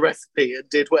ignored the recipe and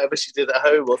did whatever she did at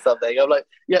home or something. I'm like,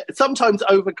 yeah. Sometimes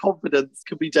overconfidence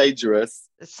can be dangerous.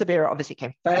 Shabira obviously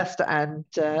came first, and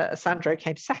Sandro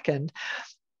came second.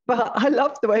 But I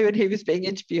loved the way when he was being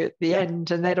interviewed at the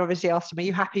end, and they'd obviously asked him, "Are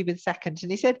you happy with second?"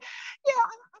 And he said, "Yeah,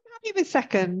 I'm happy with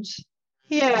second.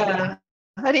 Yeah."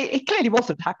 And he clearly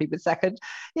wasn't happy with second.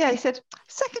 Yeah, he said,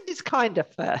 "Second is kind of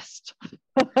first."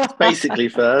 Basically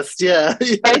first, yeah.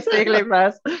 Basically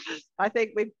first. I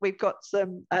think we've got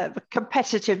some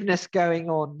competitiveness going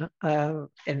on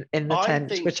in the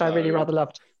tent, which I really rather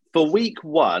loved. For week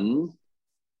one,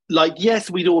 like, yes,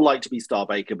 we'd all like to be Star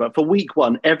Baker, but for week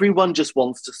one, everyone just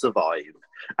wants to survive.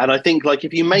 And I think, like,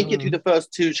 if you make it through the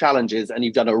first two challenges and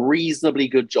you've done a reasonably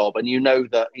good job, and you know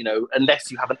that, unless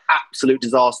you have an absolute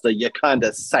disaster, you're kind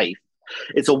of safe.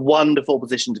 It's a wonderful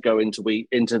position to go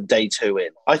into day two in.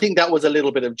 I think that was a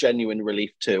little bit of genuine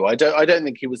relief too. I don't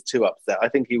think he was too upset. I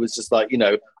think he was just like,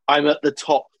 I'm at the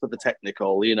top for the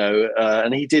technical,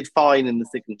 and he did fine in the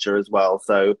signature as well.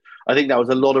 So I think that was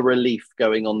a lot of relief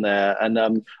going on there.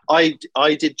 And I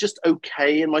did just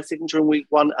okay in my signature in week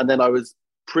one, and then I was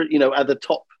pretty, at the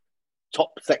top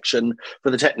section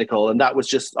for the technical, and I was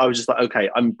just like, okay,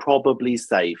 I'm probably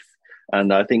safe.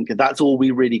 And I think that's all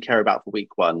we really care about for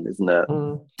week one, isn't it?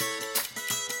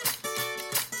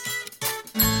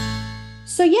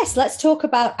 So yes, let's talk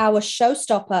about our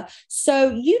showstopper.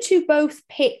 So you two both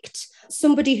picked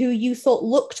somebody who you thought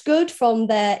looked good from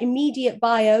their immediate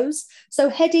bios. So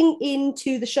heading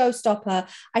into the showstopper,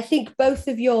 I think both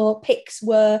of your picks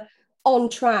were on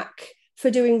track for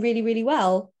doing really, really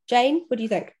well. Jane, what do you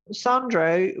think?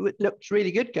 Sandro looked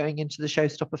really good going into the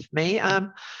showstopper for me.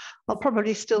 I'll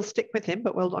probably still stick with him,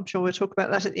 but I'm sure we'll talk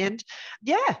about that at the end.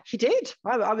 Yeah, he did.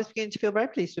 I was beginning to feel very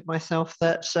pleased with myself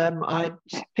that I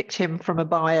picked him from a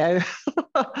bio.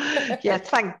 Yeah,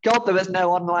 thank God there was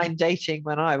no online dating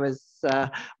when I was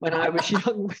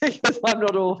young, because I'm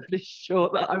not awfully sure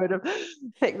that I would have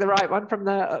picked the right one from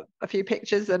a few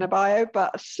pictures and a bio.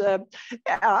 But yeah,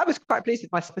 I was quite pleased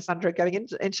with myself, Sandro, going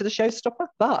into the showstopper.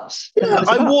 But yeah,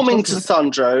 I'm warming to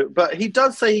Sandro, but he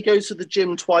does say he goes to the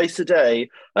gym twice a day,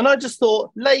 and I just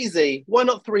thought, lazy. Why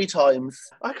not 3 times?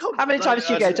 I can't. How many times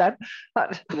do you go, Dan?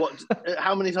 What?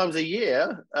 How many times a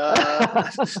year?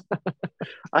 I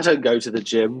don't go to the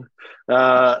gym.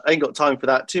 I ain't got time for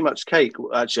that. Too much cake.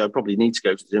 Actually, I probably need to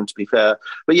go to the gym, to be fair.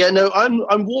 But yeah, no,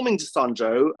 I'm warming to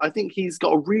Sandro. I think he's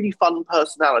got a really fun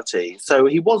personality. So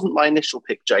he wasn't my initial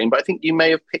pick, Jane, but I think you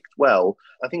may have picked well.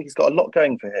 I think he's got a lot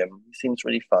going for him. He seems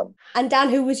really fun. And Dan,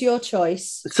 who was your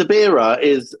choice? Shabira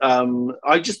is,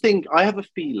 I just think, I have a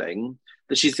feeling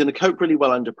that she's going to cope really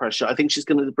well under pressure. I think she's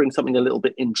going to bring something a little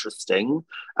bit interesting.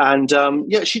 And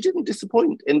yeah, she didn't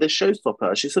disappoint in this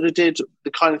showstopper. She sort of did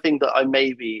the kind of thing that I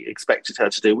maybe expected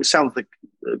her to do, which sounds like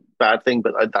a bad thing,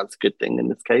 but that's a good thing in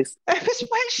this case. It was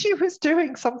when she was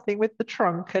doing something with the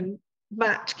trunk and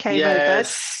Matt came over.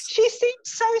 She seemed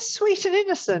so sweet and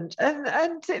innocent.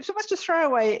 And it's almost a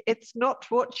throwaway. It's not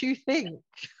what you think.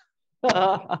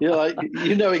 Yeah,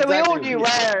 you know exactly. So we all knew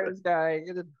where it was going,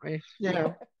 didn't we?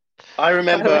 Yeah. I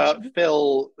remember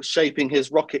Phil shaping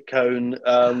his rocket cone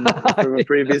from a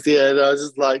previous year, and I was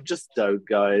just like, just don't,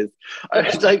 guys.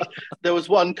 There was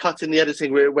one cut in the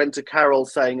editing where it went to Carol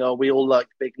saying, "Oh, we all like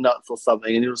big nuts" or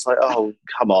something, and he was like, "Oh,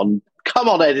 come on,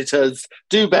 editors,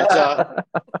 do better."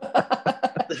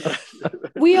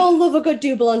 We all love a good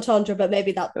double entendre, but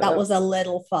maybe that was a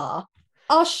little far.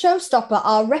 Our showstopper,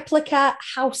 our replica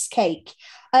house cake.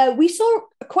 We saw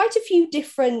quite a few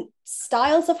different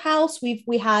styles of house.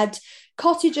 We had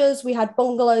cottages, we had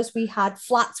bungalows, we had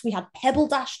flats, we had pebble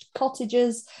dashed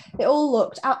cottages. It all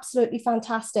looked absolutely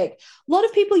fantastic. A lot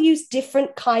of people use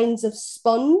different kinds of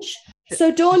sponge.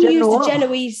 So Dawn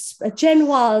used a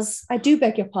Genoise, I do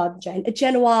beg your pardon, Jane, a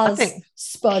Genoise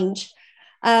sponge.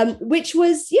 Which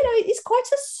was, it's quite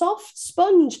a soft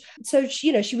sponge. So,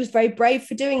 she was very brave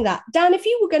for doing that. Dan, if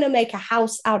you were going to make a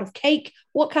house out of cake,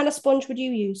 what kind of sponge would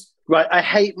you use? Right, I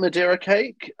hate Madeira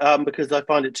cake because I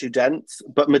find it too dense,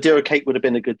 but Madeira cake would have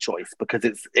been a good choice because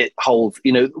it holds,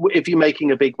 if you're making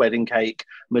a big wedding cake,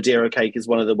 Madeira cake is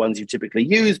one of the ones you typically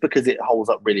use because it holds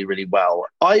up really, really well.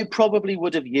 I probably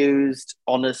would have used,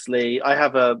 honestly, I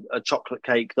have a chocolate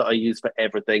cake that I use for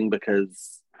everything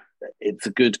because it's a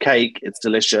good cake, it's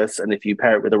delicious, and if you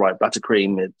pair it with the right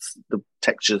buttercream, the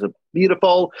textures are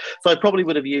beautiful. So I probably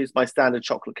would have used my standard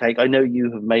chocolate cake. I know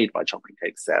you have made my chocolate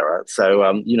cake, Sarah,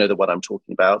 so you know the one I'm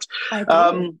talking about.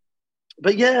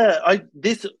 But yeah,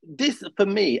 this for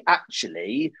me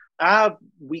actually, our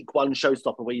week one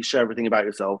showstopper where you share everything about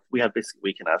yourself. We had biscuit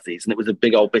week in our season. It was a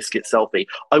big old biscuit selfie.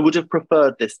 I would have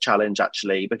preferred this challenge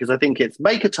actually because I think it's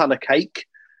make a ton of cake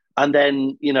and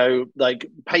then like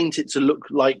paint it to look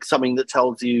like something that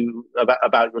tells you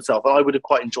about yourself. And I would have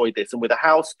quite enjoyed this. And with a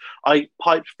house,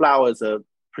 piped flowers are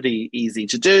pretty easy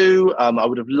to do. I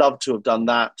would have loved to have done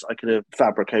that. I could have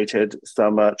fabricated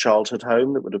some childhood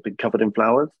home that would have been covered in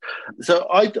flowers. So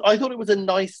I thought it was a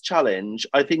nice challenge.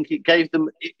 I think it gave them,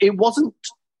 it wasn't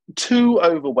too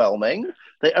overwhelming.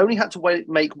 They only had to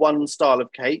make one style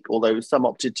of cake, although some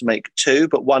opted to make two,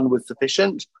 but one was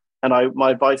sufficient. And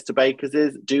my advice to bakers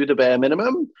is do the bare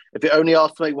minimum. If it only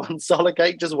asks to make one style of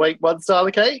cake, just make one style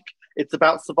of cake. It's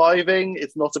about surviving.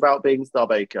 It's not about being star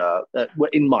baker,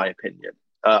 in my opinion.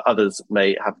 Others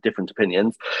may have different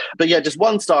opinions. But yeah, just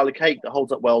one style of cake that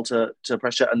holds up well to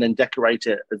pressure and then decorate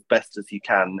it as best as you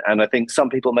can. And I think some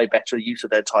people made better use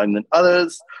of their time than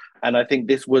others. And I think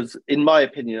this was, in my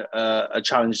opinion, a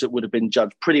challenge that would have been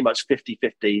judged pretty much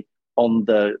 50-50 on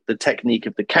the technique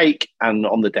of the cake and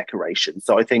on the decoration.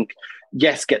 So I think,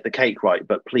 yes, get the cake right,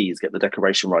 but please get the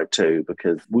decoration right too,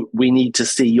 because we need to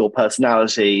see your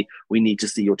personality. We need to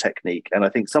see your technique. And I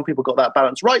think some people got that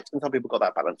balance right and some people got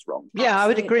that balance wrong. Yeah, I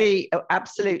would agree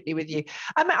absolutely with you.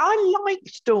 I mean, I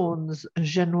liked Dawn's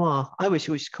Genoise. I wish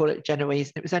we should call it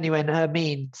Genoese. And it was only when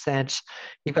Hermine said,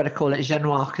 you've got to call it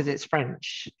Genoise because it's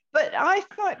French. But I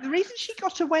thought the reason she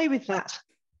got away with that,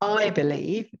 I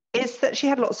believe, is that she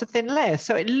had lots of thin layers.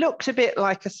 So it looked a bit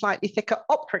like a slightly thicker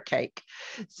opera cake.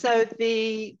 So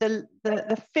the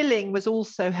filling was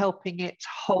also helping it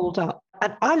hold up.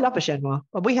 And I love a Genoise.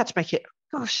 And we had to make it,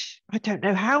 gosh, I don't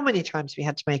know how many times we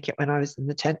had to make it when I was in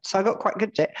the tent. So I got quite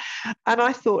good at it. And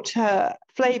I thought her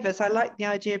flavours, I liked the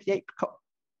idea of the apricot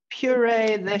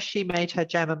puree, and there she made her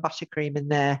jam and buttercream in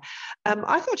there.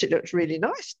 I thought it looked really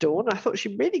nice, Dawn. I thought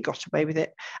she really got away with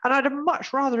it. And I'd have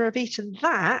much rather have eaten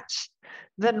that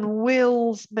than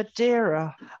Will's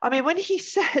Madeira. I mean, when he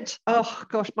said, oh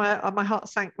gosh, my heart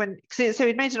sank when, so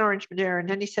he'd made an orange Madeira and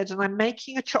then he said, and I'm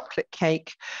making a chocolate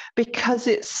cake because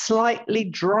it's slightly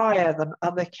drier than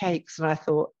other cakes. And I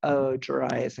thought, oh,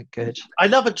 dry isn't good. I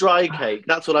love a dry cake.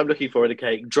 That's what I'm looking for in a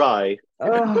cake, dry.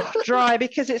 Oh, dry,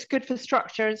 because it's good for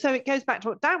structure. And so it goes back to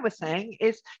what Dan was saying,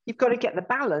 is you've got to get the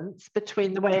balance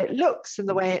between the way it looks and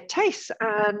the way it tastes.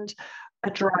 And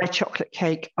a dry chocolate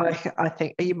cake, I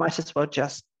think you might as well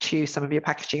just chew some of your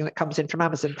packaging that comes in from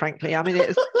Amazon, frankly. I mean,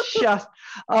 it's just,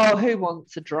 oh, who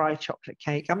wants a dry chocolate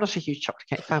cake? I'm not a huge chocolate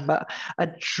cake fan, but a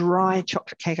dry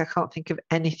chocolate cake, I can't think of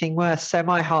anything worse. So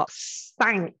my heart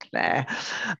sank there,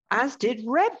 as did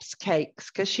Reb's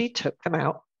cakes, because she took them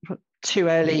out too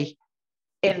early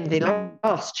in the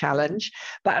last challenge,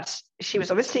 but she was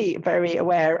obviously very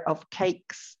aware of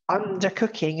cakes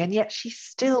undercooking, and yet she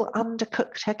still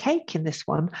undercooked her cake in this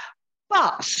one.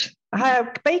 But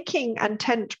her baking and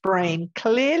tent brain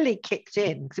clearly kicked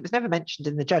in, because it was never mentioned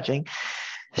in the judging.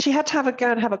 She had to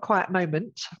go and have a quiet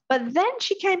moment, but then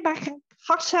she came back and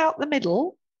cut out the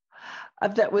middle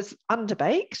that was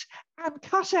underbaked and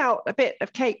cut out a bit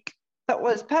of cake that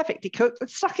was perfectly cooked and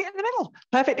stuck it in the middle.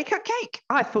 Perfectly cooked cake.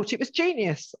 I thought it was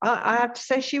genius. I have to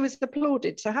say she was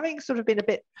applauded. So having sort of been a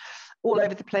bit all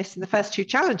over the place in the first two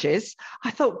challenges,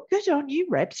 I thought, good on you,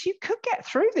 Rebs. You could get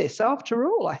through this after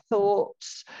all. I thought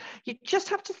you just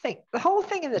have to think. The whole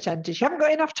thing in the tent is you haven't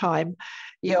got enough time.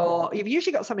 You've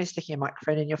usually got somebody sticking a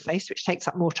microphone in your face, which takes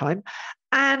up more time,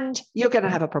 and you're going to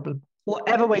have a problem.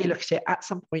 Whatever way you look at it, at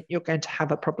some point, you're going to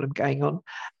have a problem going on.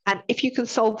 And if you can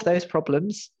solve those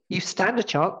problems, you stand a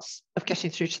chance of getting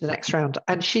through to the next round.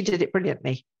 And she did it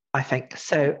brilliantly, I think.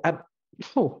 So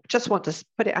just want to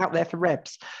put it out there for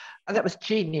Rebs. And that was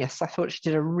genius. I thought she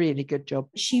did a really good job.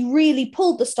 She really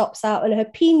pulled the stops out, and her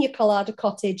pina colada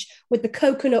cottage with the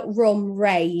coconut rum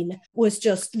rain was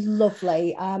just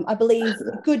lovely. I believe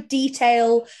good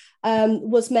detail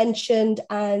was mentioned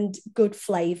and good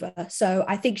flavour. So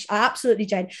I think absolutely,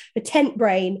 Jane, the tent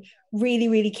brain really,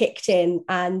 really kicked in,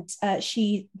 and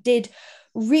she did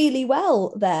really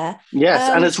well there.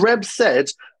 Yes, and as Reb said,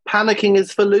 panicking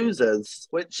is for losers,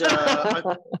 which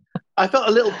I felt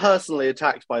a little personally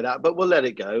attacked by that, but we'll let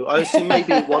it go. I assume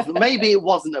maybe it wasn't. Maybe it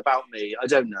wasn't about me. I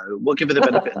don't know. We'll give it the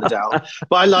benefit of the doubt.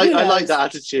 But I like that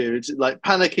attitude. Like,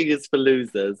 panicking is for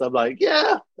losers. I'm like,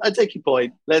 yeah, I take your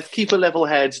point. Let's keep a level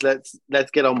head. Let's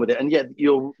get on with it. And yet,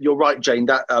 you're right, Jane.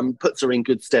 That puts her in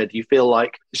good stead. You feel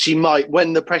like she might,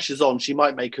 when the pressure's on, she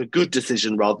might make a good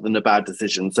decision rather than a bad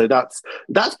decision. So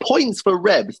that's points for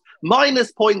Rebs.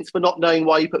 Minus points for not knowing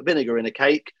why you put vinegar in a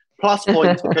cake. plus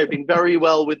points for coping very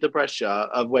well with the pressure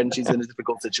of when she's in a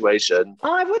difficult situation.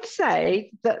 I would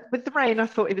say that with the rain, I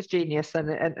thought it was genius,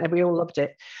 and we all loved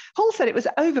it. Paul said it was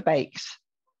overbaked.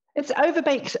 It's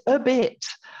overbaked a bit.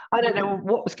 I don't know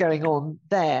what was going on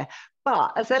there.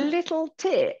 But as a little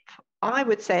tip, I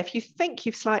would say if you think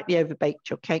you've slightly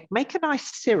overbaked your cake, make a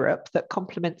nice syrup that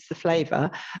complements the flavour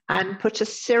and put a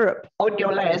syrup on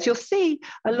your layers. You'll see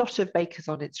a lot of bakers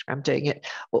on Instagram doing it.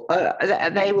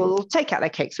 They will take out their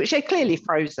cakes, which are clearly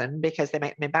frozen because they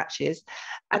make them in batches,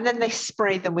 and then they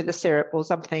spray them with a syrup or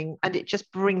something, and it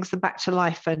just brings them back to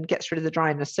life and gets rid of the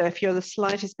dryness. So if you're the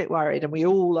slightest bit worried, and we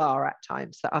all are at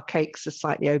times, that our cakes are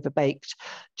slightly overbaked,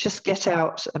 just get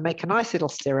out and make a nice little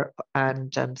syrup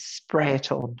and spray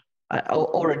it on.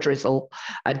 Or a drizzle,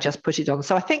 and just put it on.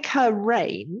 So I think her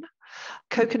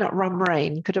coconut rum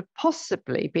rain, could have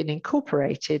possibly been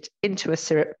incorporated into a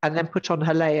syrup and then put on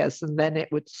her layers, and then it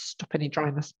would stop any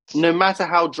dryness. No matter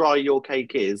how dry your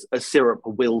cake is, a syrup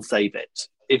will save it.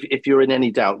 If you're in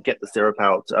any doubt, get the syrup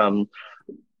out.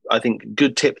 I think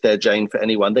good tip there, Jane, for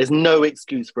anyone. There's no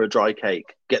excuse for a dry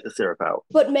cake. Get the syrup out.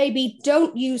 But maybe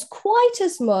don't use quite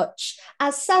as much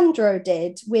as Sandro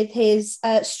did with his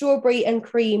strawberry and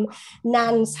cream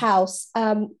Nan's house.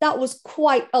 That was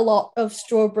quite a lot of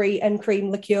strawberry and cream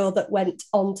liqueur that went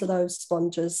onto those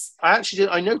sponges.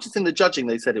 I noticed in the judging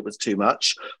they said it was too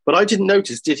much, but I didn't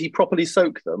notice. Did he properly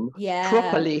soak them? Yeah.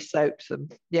 Properly soaked them.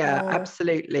 Yeah,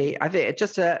 absolutely. I think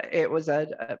it was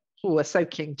a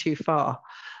soaking too far.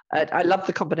 I love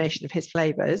the combination of his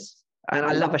flavours, and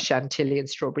I love a chantilly and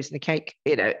strawberries in the cake.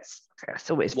 You know,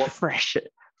 it's always fresh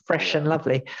and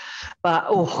lovely. But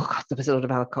God, there was a lot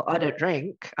of alcohol. I don't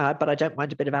drink, but I don't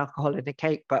mind a bit of alcohol in a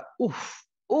cake. But you'd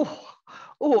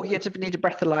need a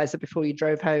breathalyzer before you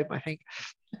drove home, I think.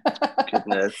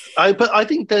 Goodness. But I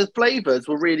think the flavours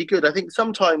were really good. I think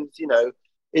sometimes,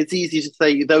 it's easy to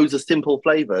say those are simple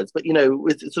flavors, but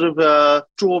with sort of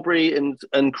strawberry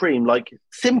and cream, like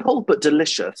simple but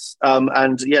delicious.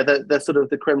 And yeah, they're sort of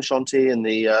the creme chantilly and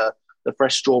the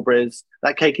fresh strawberries.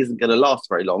 That cake isn't going to last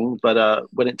very long, but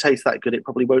when it tastes that good, it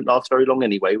probably won't last very long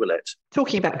anyway, will it?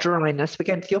 Talking about dryness, we're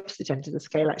going to the opposite end of the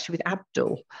scale actually with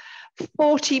Abdul.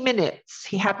 40 minutes.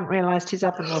 He hadn't realised his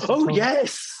oven wasn't on. Oh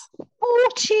yes.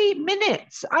 40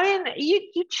 minutes. I mean,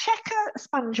 you check a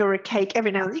sponge or a cake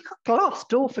every now and then. You've got glass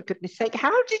door, for goodness sake.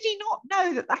 How did he not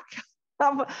know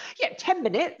that? 10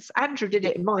 minutes. Andrew did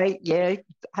it in my year.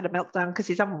 Had a meltdown because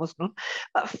his oven wasn't on.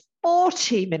 But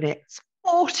 40 minutes.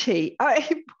 40.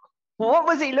 What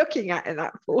was he looking at in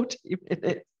that 40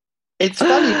 minutes? It's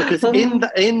funny because in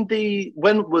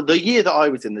the year that I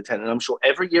was in the tent, and I'm sure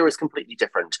every year is completely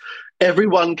different,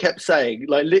 everyone kept saying,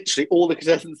 like literally all the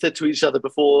contestants said to each other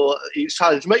before each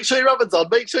challenge, make sure your oven's on,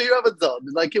 make sure your oven's on.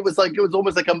 It was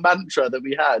almost like a mantra that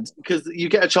we had, because you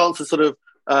get a chance to sort of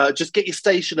just get your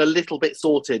station a little bit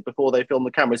sorted before they film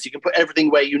the camera, so you can put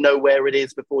everything where you know where it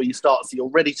is before you start, so you're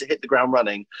ready to hit the ground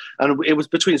running. And it was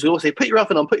between, so we all say, put your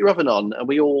oven on, and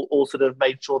we all sort of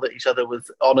made sure that each other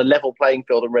was on a level playing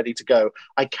field and ready to go.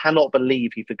 I cannot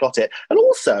believe he forgot it. And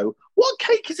also, what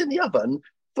cake is in the oven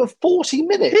for 40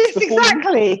 minutes?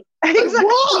 Exactly.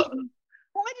 What?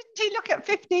 Why didn't he look at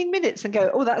 15 minutes and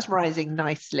go, oh, that's rising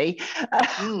nicely?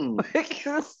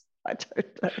 Because I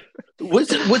don't know.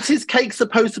 Was his cake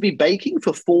supposed to be baking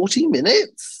for 40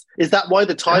 minutes? Is that why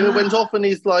the timer went off and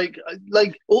he's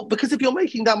because if you're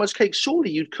making that much cake,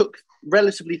 surely you'd cook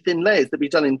relatively thin layers that'd be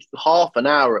done in half an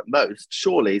hour at most,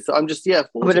 surely. So I'm just, 40 I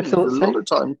would have thought a lot of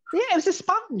time. Yeah, it was a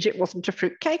sponge. It wasn't a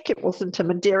fruit cake. It wasn't a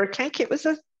Madeira cake. It was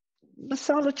a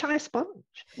masala chai sponge.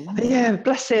 Yeah,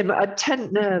 bless him.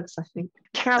 10 nerves, I think.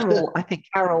 Carol, I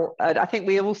think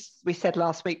we said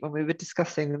last week when we were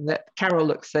discussing them that Carol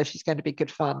looks so she's going to be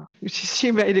good fun.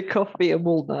 She made a coffee and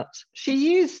walnut.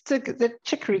 She used the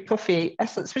chicory coffee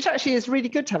essence, which actually is really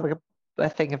good to have a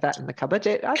thing of that in the cupboard.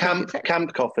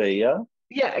 Camp coffee, yeah?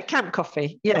 Yeah, camp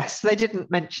coffee. Yes, they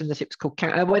didn't mention that it was called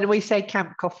camp. When we say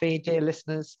camp coffee, dear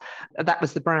listeners, that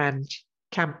was the brand.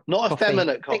 Camp not coffee.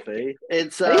 Effeminate coffee.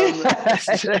 It's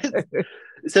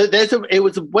so it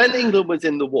was when England was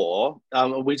in the war,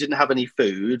 and we didn't have any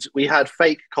food. We had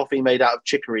fake coffee made out of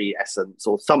chicory essence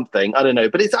or something. I don't know,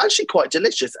 but it's actually quite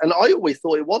delicious. And I always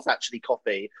thought it was actually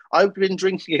coffee. I've been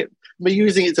drinking it,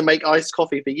 using it to make iced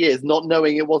coffee for years, not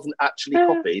knowing it wasn't actually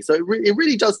coffee. So it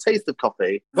really does taste of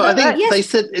coffee. But I think they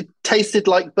said it tasted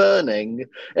like burning.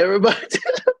 It reminded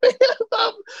me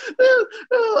of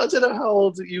I don't know how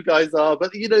old you guys are,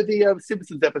 but the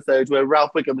Simpsons episode where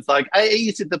Ralph Wiggum's like, I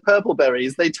eated the purple berries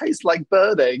these. They taste like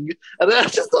burning. And I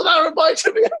just thought that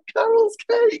reminded me of Carol's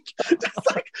cake.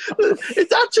 It's like,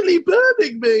 it's actually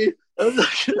burning me. I was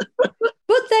like,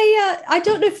 but they, I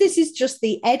don't know if this is just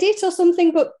the edit or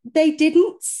something, but they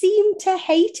didn't seem to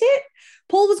hate it.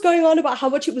 Paul was going on about how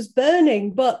much it was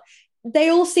burning, but they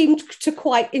all seemed to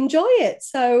quite enjoy it.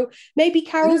 So maybe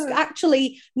Carol's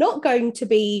actually not going to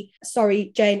be,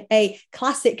 sorry, Jane, a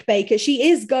classic baker. She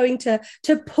is going to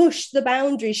push the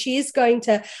boundaries. She is going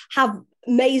to have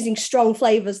amazing, strong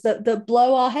flavors that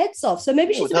blow our heads off. So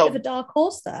maybe she's a bit of a dark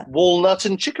horse there. Walnut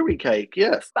and chicory cake,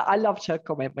 yes. But I loved her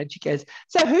comment when she goes,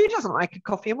 so who doesn't like a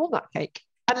coffee and walnut cake?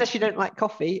 Unless you don't like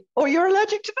coffee or you're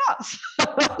allergic to nuts.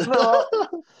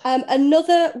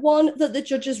 Another one that the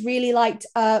judges really liked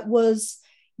was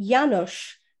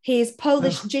Janusz, his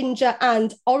Polish ginger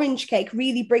and orange cake,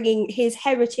 really bringing his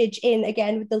heritage in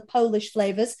again with the Polish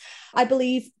flavors. I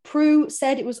believe Prue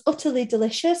said it was utterly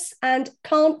delicious and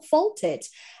can't fault it.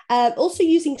 Also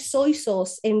using soy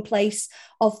sauce in place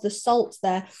of the salt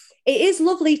there. It is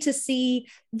lovely to see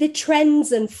the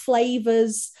trends and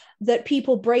flavors that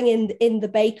people bring in the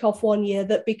bake-off one year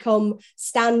that become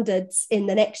standards in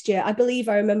the next year. I believe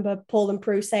I remember Paul and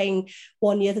Prue saying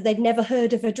one year that they'd never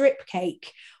heard of a drip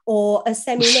cake or a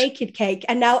semi-naked cake,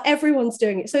 and now everyone's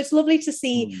doing it. So it's lovely to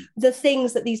see the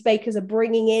things that these bakers are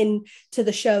bringing in to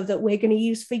the show that we're going to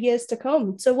use for years to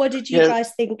come. So what did you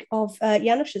guys think of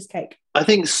Janusz's cake? I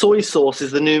think soy sauce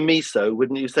is the new miso,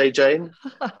 wouldn't you say, Jane?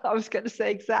 I was going to say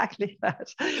exactly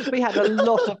that. We had a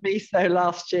lot of miso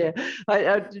last year.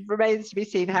 It remains to be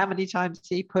seen how many times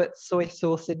he put soy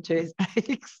sauce into his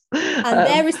bakes. And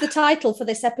there is the title for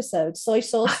this episode. Soy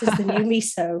sauce is the new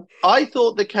miso. I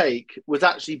thought the cake was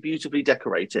actually beautifully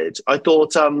decorated. I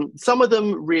thought some of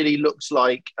them really looked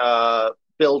like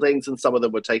buildings, and some of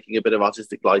them were taking a bit of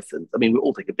artistic license. I mean, we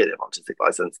all take a bit of artistic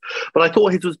license, but I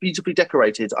thought his was beautifully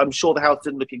decorated. I'm sure the house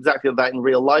didn't look exactly like that in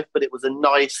real life, but it was a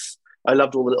nice, I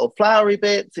loved all the little flowery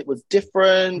bits. It was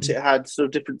different. It had sort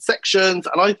of different sections,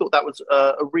 and I thought that was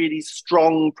a really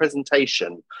strong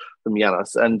presentation from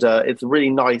Janusz, and it's really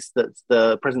nice that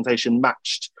the presentation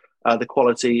matched the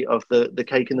quality of the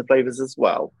cake and the flavors as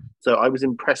well. So I was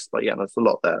impressed by Janusz a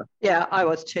lot there. Yeah, I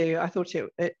was too. I thought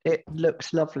it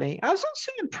looked lovely. I was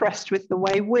also impressed with the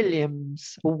way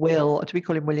Williams, or Will, do we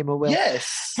call him William or Will?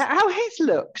 Yes. How his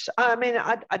looked. I mean,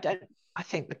 I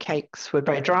think the cakes were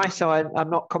very dry, so I'm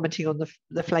not commenting on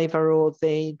the flavour or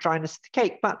the dryness of the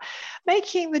cake, but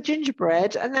making the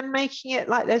gingerbread and then making it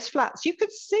like those flats, you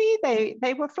could see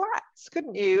they were flats,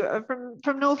 couldn't you,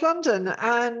 from North London?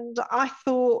 And I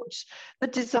thought the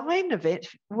design of it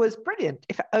was brilliant.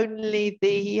 If only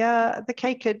the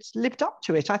cake had lived up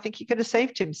to it, I think he could have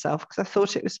saved himself, because I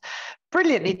thought it was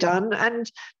brilliantly done, and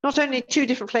not only two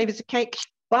different flavours of cake,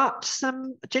 but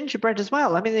some gingerbread as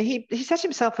well. I mean, he set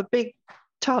himself a big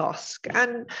task,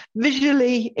 and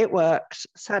visually it worked.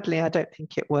 Sadly, I don't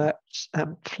think it worked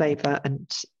flavour and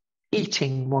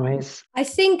eating wise. I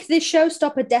think this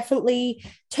showstopper definitely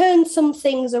turned some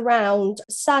things around.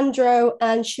 Sandro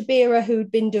and Shabira, who'd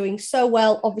been doing so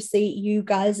well, obviously you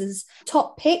guys as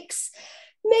top picks,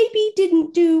 maybe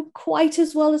didn't do quite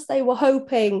as well as they were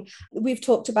hoping. We've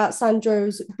talked about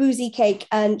Sandro's boozy cake,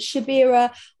 and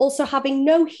Shabira also having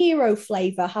no hero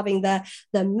flavour, having the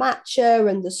matcha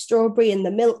and the strawberry and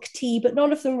the milk tea, but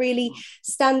none of them really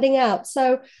standing out.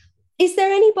 So is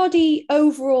there anybody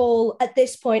overall at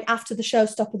this point after the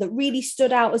showstopper that really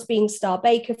stood out as being star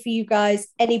baker for you guys?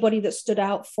 Anybody that stood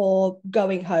out for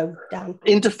going home, Dan?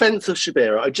 In defence of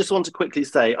Shabira, I just want to quickly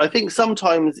say, I think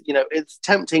sometimes, it's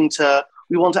tempting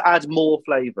we want to add more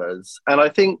flavours. And I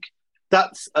think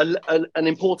that's an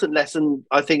important lesson.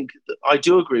 I think I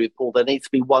do agree with Paul. There needs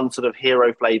to be one sort of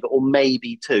hero flavour, or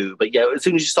maybe two. But yeah, as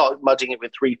soon as you start mudging it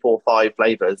with 3, 4, 5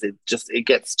 flavours, it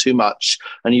gets too much,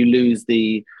 and you lose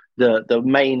the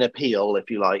main appeal, if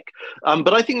you like.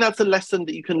 But I think that's a lesson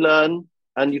that you can learn,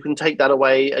 and you can take that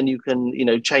away, and you can,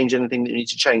 change anything that you need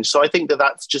to change. So I think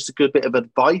that's just a good bit of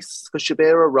advice for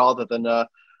Shabira, rather than a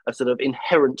sort of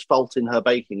inherent fault in her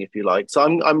baking, if you like. So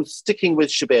I'm sticking with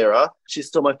Shabira. She's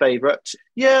still my favourite.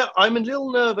 Yeah, I'm a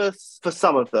little nervous for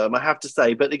some of them, I have to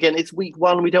say. But again, it's week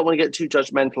one. We don't want to get too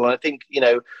judgmental. And I think,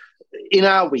 in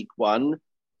our week one,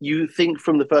 you think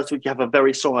from the first week you have a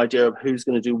very strong idea of who's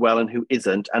going to do well and who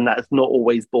isn't, and that's not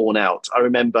always borne out. I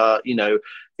remember,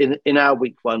 in our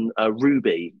week one,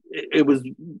 Ruby, it was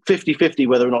 50-50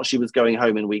 whether or not she was going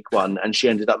home in week one, and she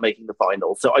ended up making the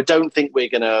final. So I don't think we're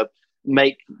going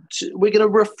to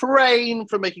refrain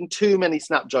from making too many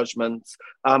snap judgments.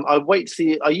 I wait to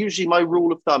see. My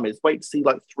rule of thumb is wait to see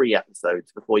like 3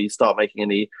 episodes before you start making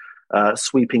any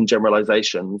sweeping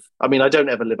generalizations. I mean, I don't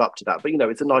ever live up to that, but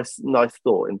it's a nice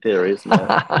thought in theory, isn't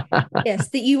it? Yes,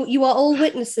 that you are all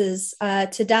witnesses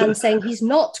to Dan saying he's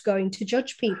not going to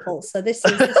judge people. So this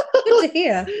is good to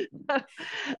hear.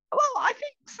 Well, I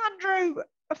think Sandro,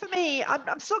 for me,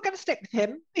 I'm still going to stick with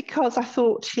him because I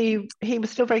thought he was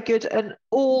still very good. And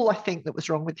all I think that was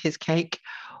wrong with his cake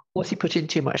was he put in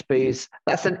too much booze.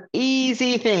 That's an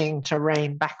easy thing to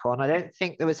rein back on. I don't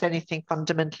think there was anything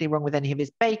fundamentally wrong with any of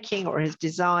his baking or his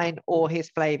design or his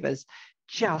flavors.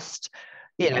 Just,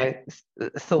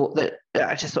 thought that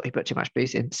I just thought he put too much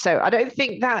booze in. So I don't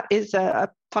think that is a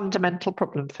fundamental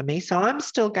problem for me. So I'm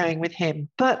still going with him.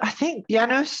 But I think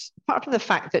Janos, apart from the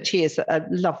fact that he is a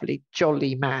lovely,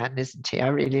 jolly man, isn't he? I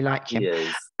really like him.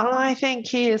 I think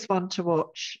he is one to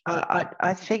watch.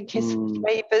 I think his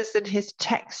flavors and his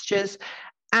textures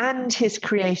and his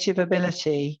creative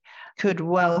ability could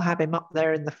well have him up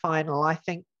there in the final. I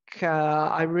think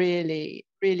I really,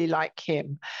 really like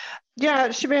him. Yeah,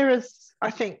 Shamira's, I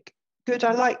think, good.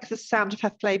 I like the sound of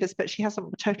her flavors, but she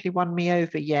hasn't totally won me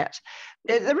over yet.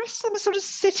 The rest of them are sort of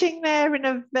sitting there in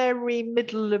a very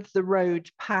middle of the road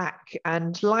pack.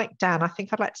 And like Dan, I think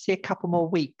I'd like to see a couple more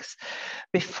weeks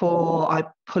before I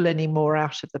pull any more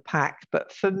out of the pack.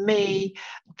 But for me,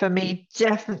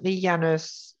 definitely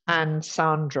Janos and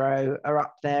Sandro are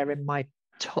up there in my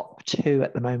top two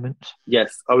at the moment.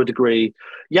 Yes, I would agree.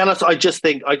 Janos, I just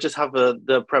have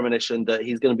the premonition that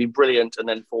he's going to be brilliant and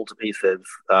then fall to pieces.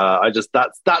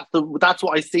 That's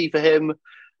what I see for him.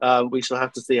 We shall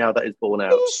have to see how that is borne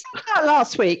out. You said that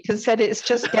last week and said it's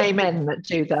just gay men that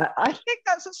do that. I think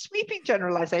that's a sweeping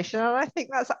generalisation, and I think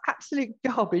that's absolute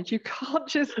garbage. You can't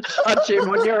just judge him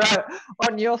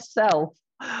on yourself.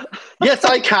 Yes,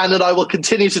 I can, and I will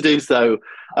continue to do so.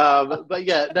 But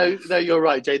yeah, no, you're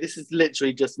right, Jay. This is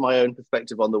literally just my own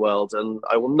perspective on the world, and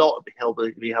I will not be held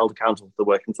accountable for the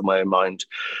workings of my own mind.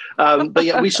 But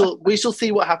yeah, we shall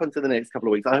see what happens in the next couple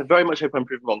of weeks. I very much hope I'm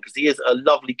proven wrong, because he is a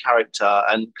lovely character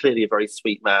and clearly a very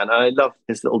sweet man. And I love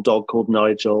his little dog called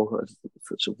Nigel. It's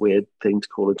such a weird thing to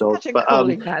call a dog. Imagine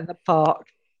calling that in the park.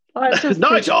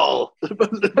 Nigel.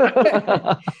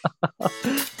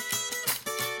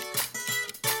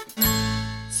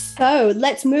 So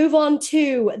let's move on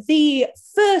to the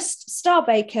first Star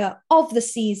Baker of the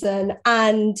season,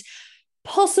 and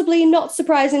possibly not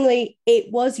surprisingly,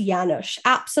 it was Janos.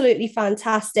 Absolutely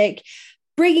fantastic,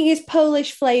 bringing his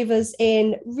Polish flavors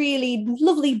in, really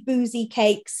lovely boozy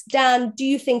cakes. Dan, do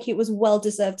you think it was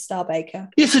well-deserved Star Baker?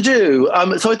 Yes, I do.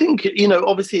 So I think,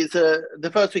 obviously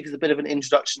the first week is a bit of an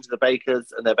introduction to the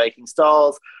bakers and their baking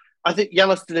styles. I think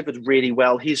Janos delivered really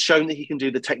well. He's shown that he can do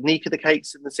the technique of the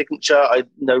cakes in the signature. I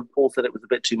know Paul said it was a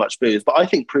bit too much booze, but I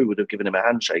think Prue would have given him a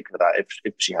handshake for that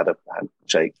if she had a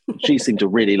handshake. She seemed to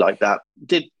really like that.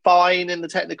 Did fine in the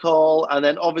technical, and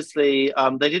then obviously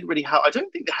they didn't really have, I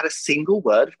don't think they had a single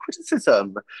word of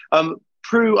criticism.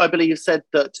 Prue, I believe, said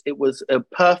that it was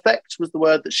perfect was the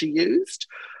word that she used.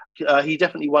 He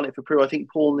definitely won it for Prue. I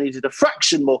think Paul needed a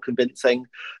fraction more convincing,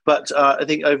 but I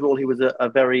think overall he was a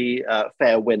very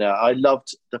fair winner. I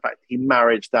loved the fact that he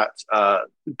married that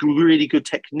really good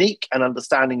technique and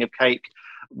understanding of cake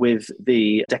with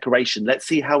the decoration. Let's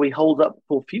see how he holds up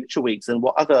for future weeks and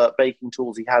what other baking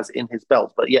tools he has in his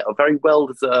belt. But yeah, a very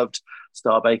well-deserved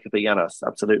Star Baker for Janos,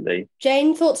 absolutely.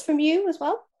 Jane, thoughts from you as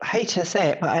well? I hate to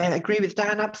say it, but I agree with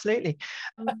Dan, absolutely.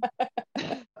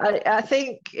 I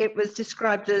think it was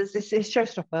described as this is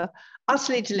showstopper,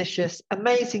 utterly delicious,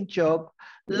 amazing job,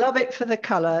 love it for the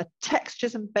colour,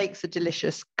 textures and bakes are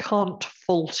delicious, can't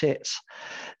fault it.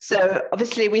 So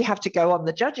obviously we have to go on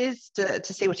the judges to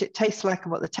see what it tastes like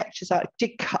and what the textures are. It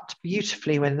did cut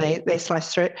beautifully when they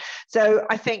sliced through it. So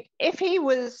I think if he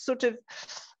was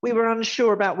we were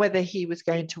unsure about whether he was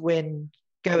going to win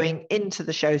going into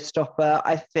the showstopper,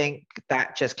 I think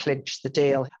that just clinched the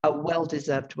deal. A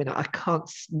well-deserved winner. I can't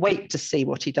wait to see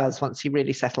what he does once he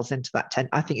really settles into that tent.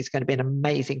 I think it's going to be an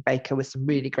amazing baker with some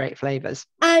really great flavours.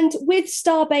 And with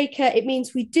Star Baker, it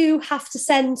means we do have to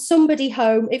send somebody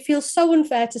home. It feels so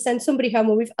unfair to send somebody home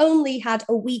when we've only had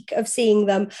a week of seeing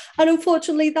them. And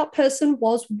unfortunately, that person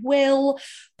was Will.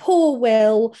 Poor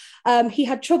Will. He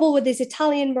had trouble with his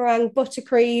Italian meringue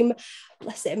buttercream.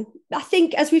 Bless him. I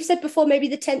think, as we've said before, maybe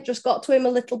the tent just got to him a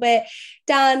little bit.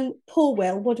 Dan, poor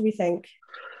Will, what do we think?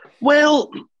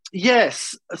 Well,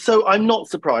 yes. So I'm not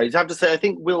surprised. I have to say, I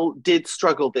think Will did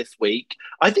struggle this week.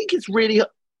 I think it's really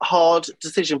hard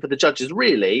decision for the judges,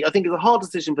 really. I think it's a hard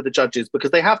decision for the judges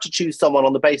because they have to choose someone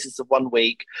on the basis of 1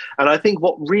 week. And I think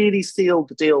what really sealed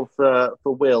the deal for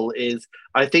Will is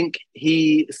I think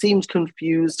he seemed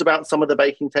confused about some of the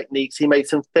baking techniques. He made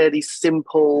some fairly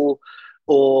simple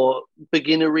or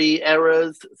beginnery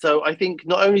errors. So I think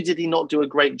not only did he not do a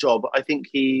great job, I think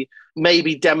he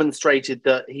maybe demonstrated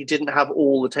that he didn't have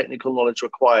all the technical knowledge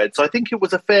required. So I think it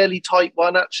was a fairly tight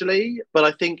one, actually. But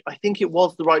I think it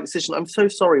was the right decision. I'm so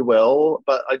sorry, Will,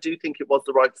 but I do think it was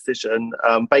the right decision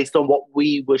based on what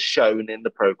we were shown in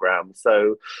the programme.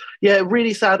 So, yeah,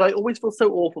 really sad. I always feel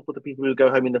so awful for the people who go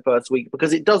home in the first week,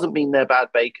 because it doesn't mean they're bad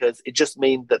bakers. It just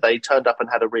means that they turned up and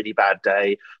had a really bad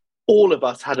day. All of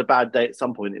us had a bad day at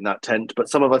some point in that tent, but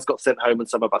some of us got sent home and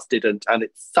some of us didn't. And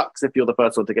it sucks if you're the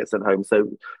first one to get sent home. So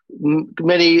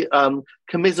many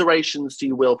commiserations to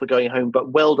you, Will, for going home, but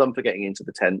well done for getting into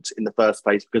the tent in the first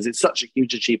place, because it's such a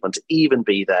huge achievement to even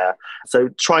be there. So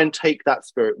try and take that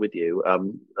spirit with you.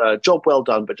 Job well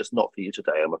done, but just not for you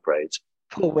today, I'm afraid.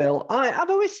 Poor Will. I've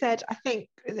always said, I think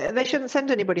they shouldn't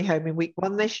send anybody home in week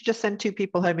 1. They should just send 2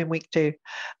 people home in week 2,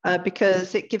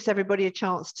 because it gives everybody a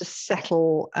chance to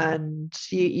settle, and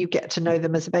you get to know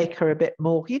them as a baker a bit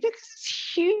more. Because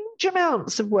it's huge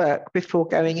amounts of work before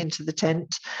going into the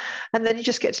tent, and then you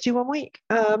just get to do 1 week.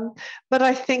 But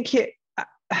I think it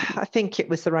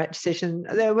was the right decision.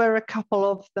 There were a couple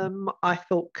of them I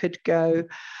thought could go,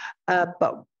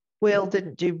 but Will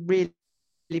didn't do really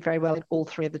very well in all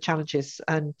 3 of the challenges,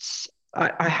 and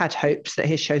I had hopes that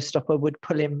his showstopper would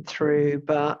pull him through,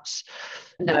 but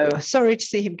no, sorry to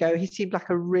see him go. He seemed like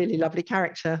a really lovely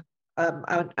character,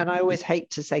 and I always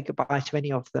hate to say goodbye to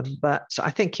any of them, but I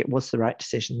think it was the right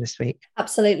decision this week.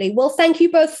 Absolutely. Well, thank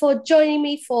you both for joining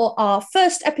me for our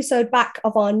first episode back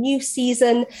of our new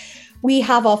season. We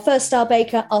have our first star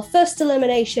baker, our first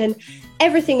elimination.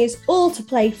 Everything is all to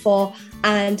play for,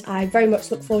 and I very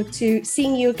much look forward to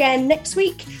seeing you again next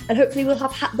week, and hopefully we'll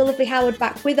have the lovely Howard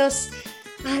back with us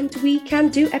and we can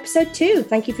do episode 2.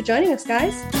 Thank you for joining us,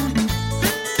 guys.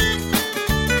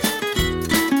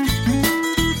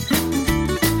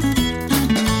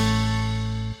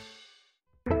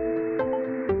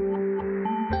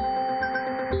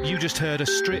 You just heard a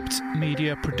Stripped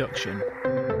Media production.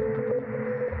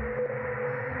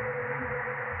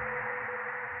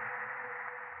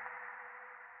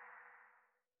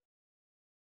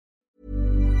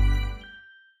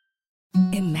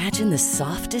 Imagine the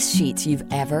softest sheets you've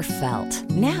ever felt.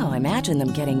 Now imagine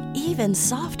them getting even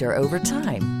softer over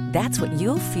time. That's what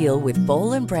you'll feel with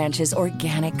Boll & Branch's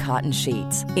organic cotton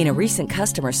sheets. In a recent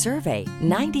customer survey,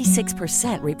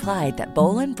 96% replied that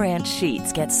Boll & Branch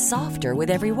sheets get softer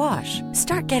with every wash.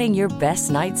 Start getting your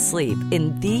best night's sleep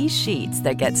in these sheets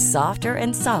that get softer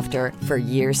and softer for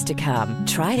years to come.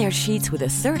 Try their sheets with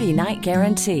a 30-night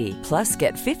guarantee. Plus,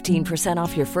 get 15%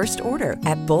 off your first order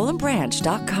at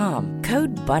bollandbranch.com.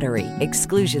 Code BUTTERY.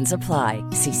 Exclusions apply.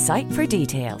 See site for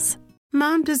details.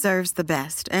 Mom deserves the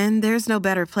best, and there's no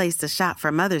better place to shop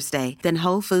for Mother's Day than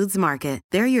Whole Foods Market.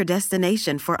 They're your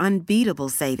destination for unbeatable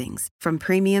savings, from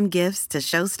premium gifts to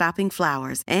show-stopping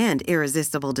flowers and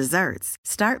irresistible desserts.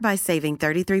 Start by saving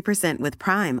 33% with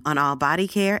Prime on all body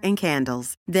care and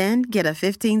candles. Then get a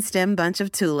 15-stem bunch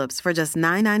of tulips for just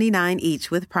 $9.99 each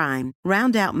with Prime.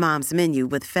 Round out Mom's menu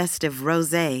with festive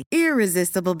rosé,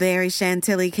 irresistible berry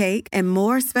chantilly cake, and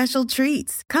more special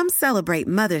treats. Come celebrate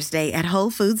Mother's Day at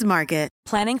Whole Foods Market.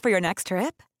 Planning for your next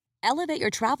trip? Elevate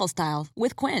your travel style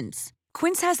with Quince.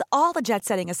 Quince has all the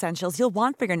jet-setting essentials you'll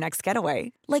want for your next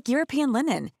getaway, like European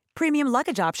linen, premium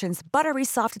luggage options, buttery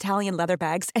soft Italian leather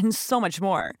bags, and so much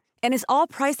more. And is all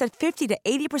priced at 50 to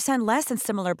 80% less than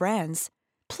similar brands.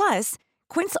 Plus,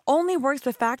 Quince only works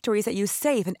with factories that use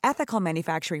safe and ethical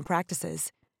manufacturing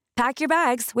practices. Pack your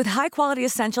bags with high-quality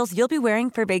essentials you'll be wearing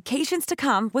for vacations to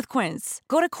come with Quince.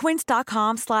 Go to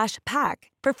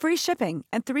quince.com/pack for free shipping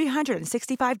and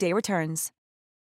 365-day returns.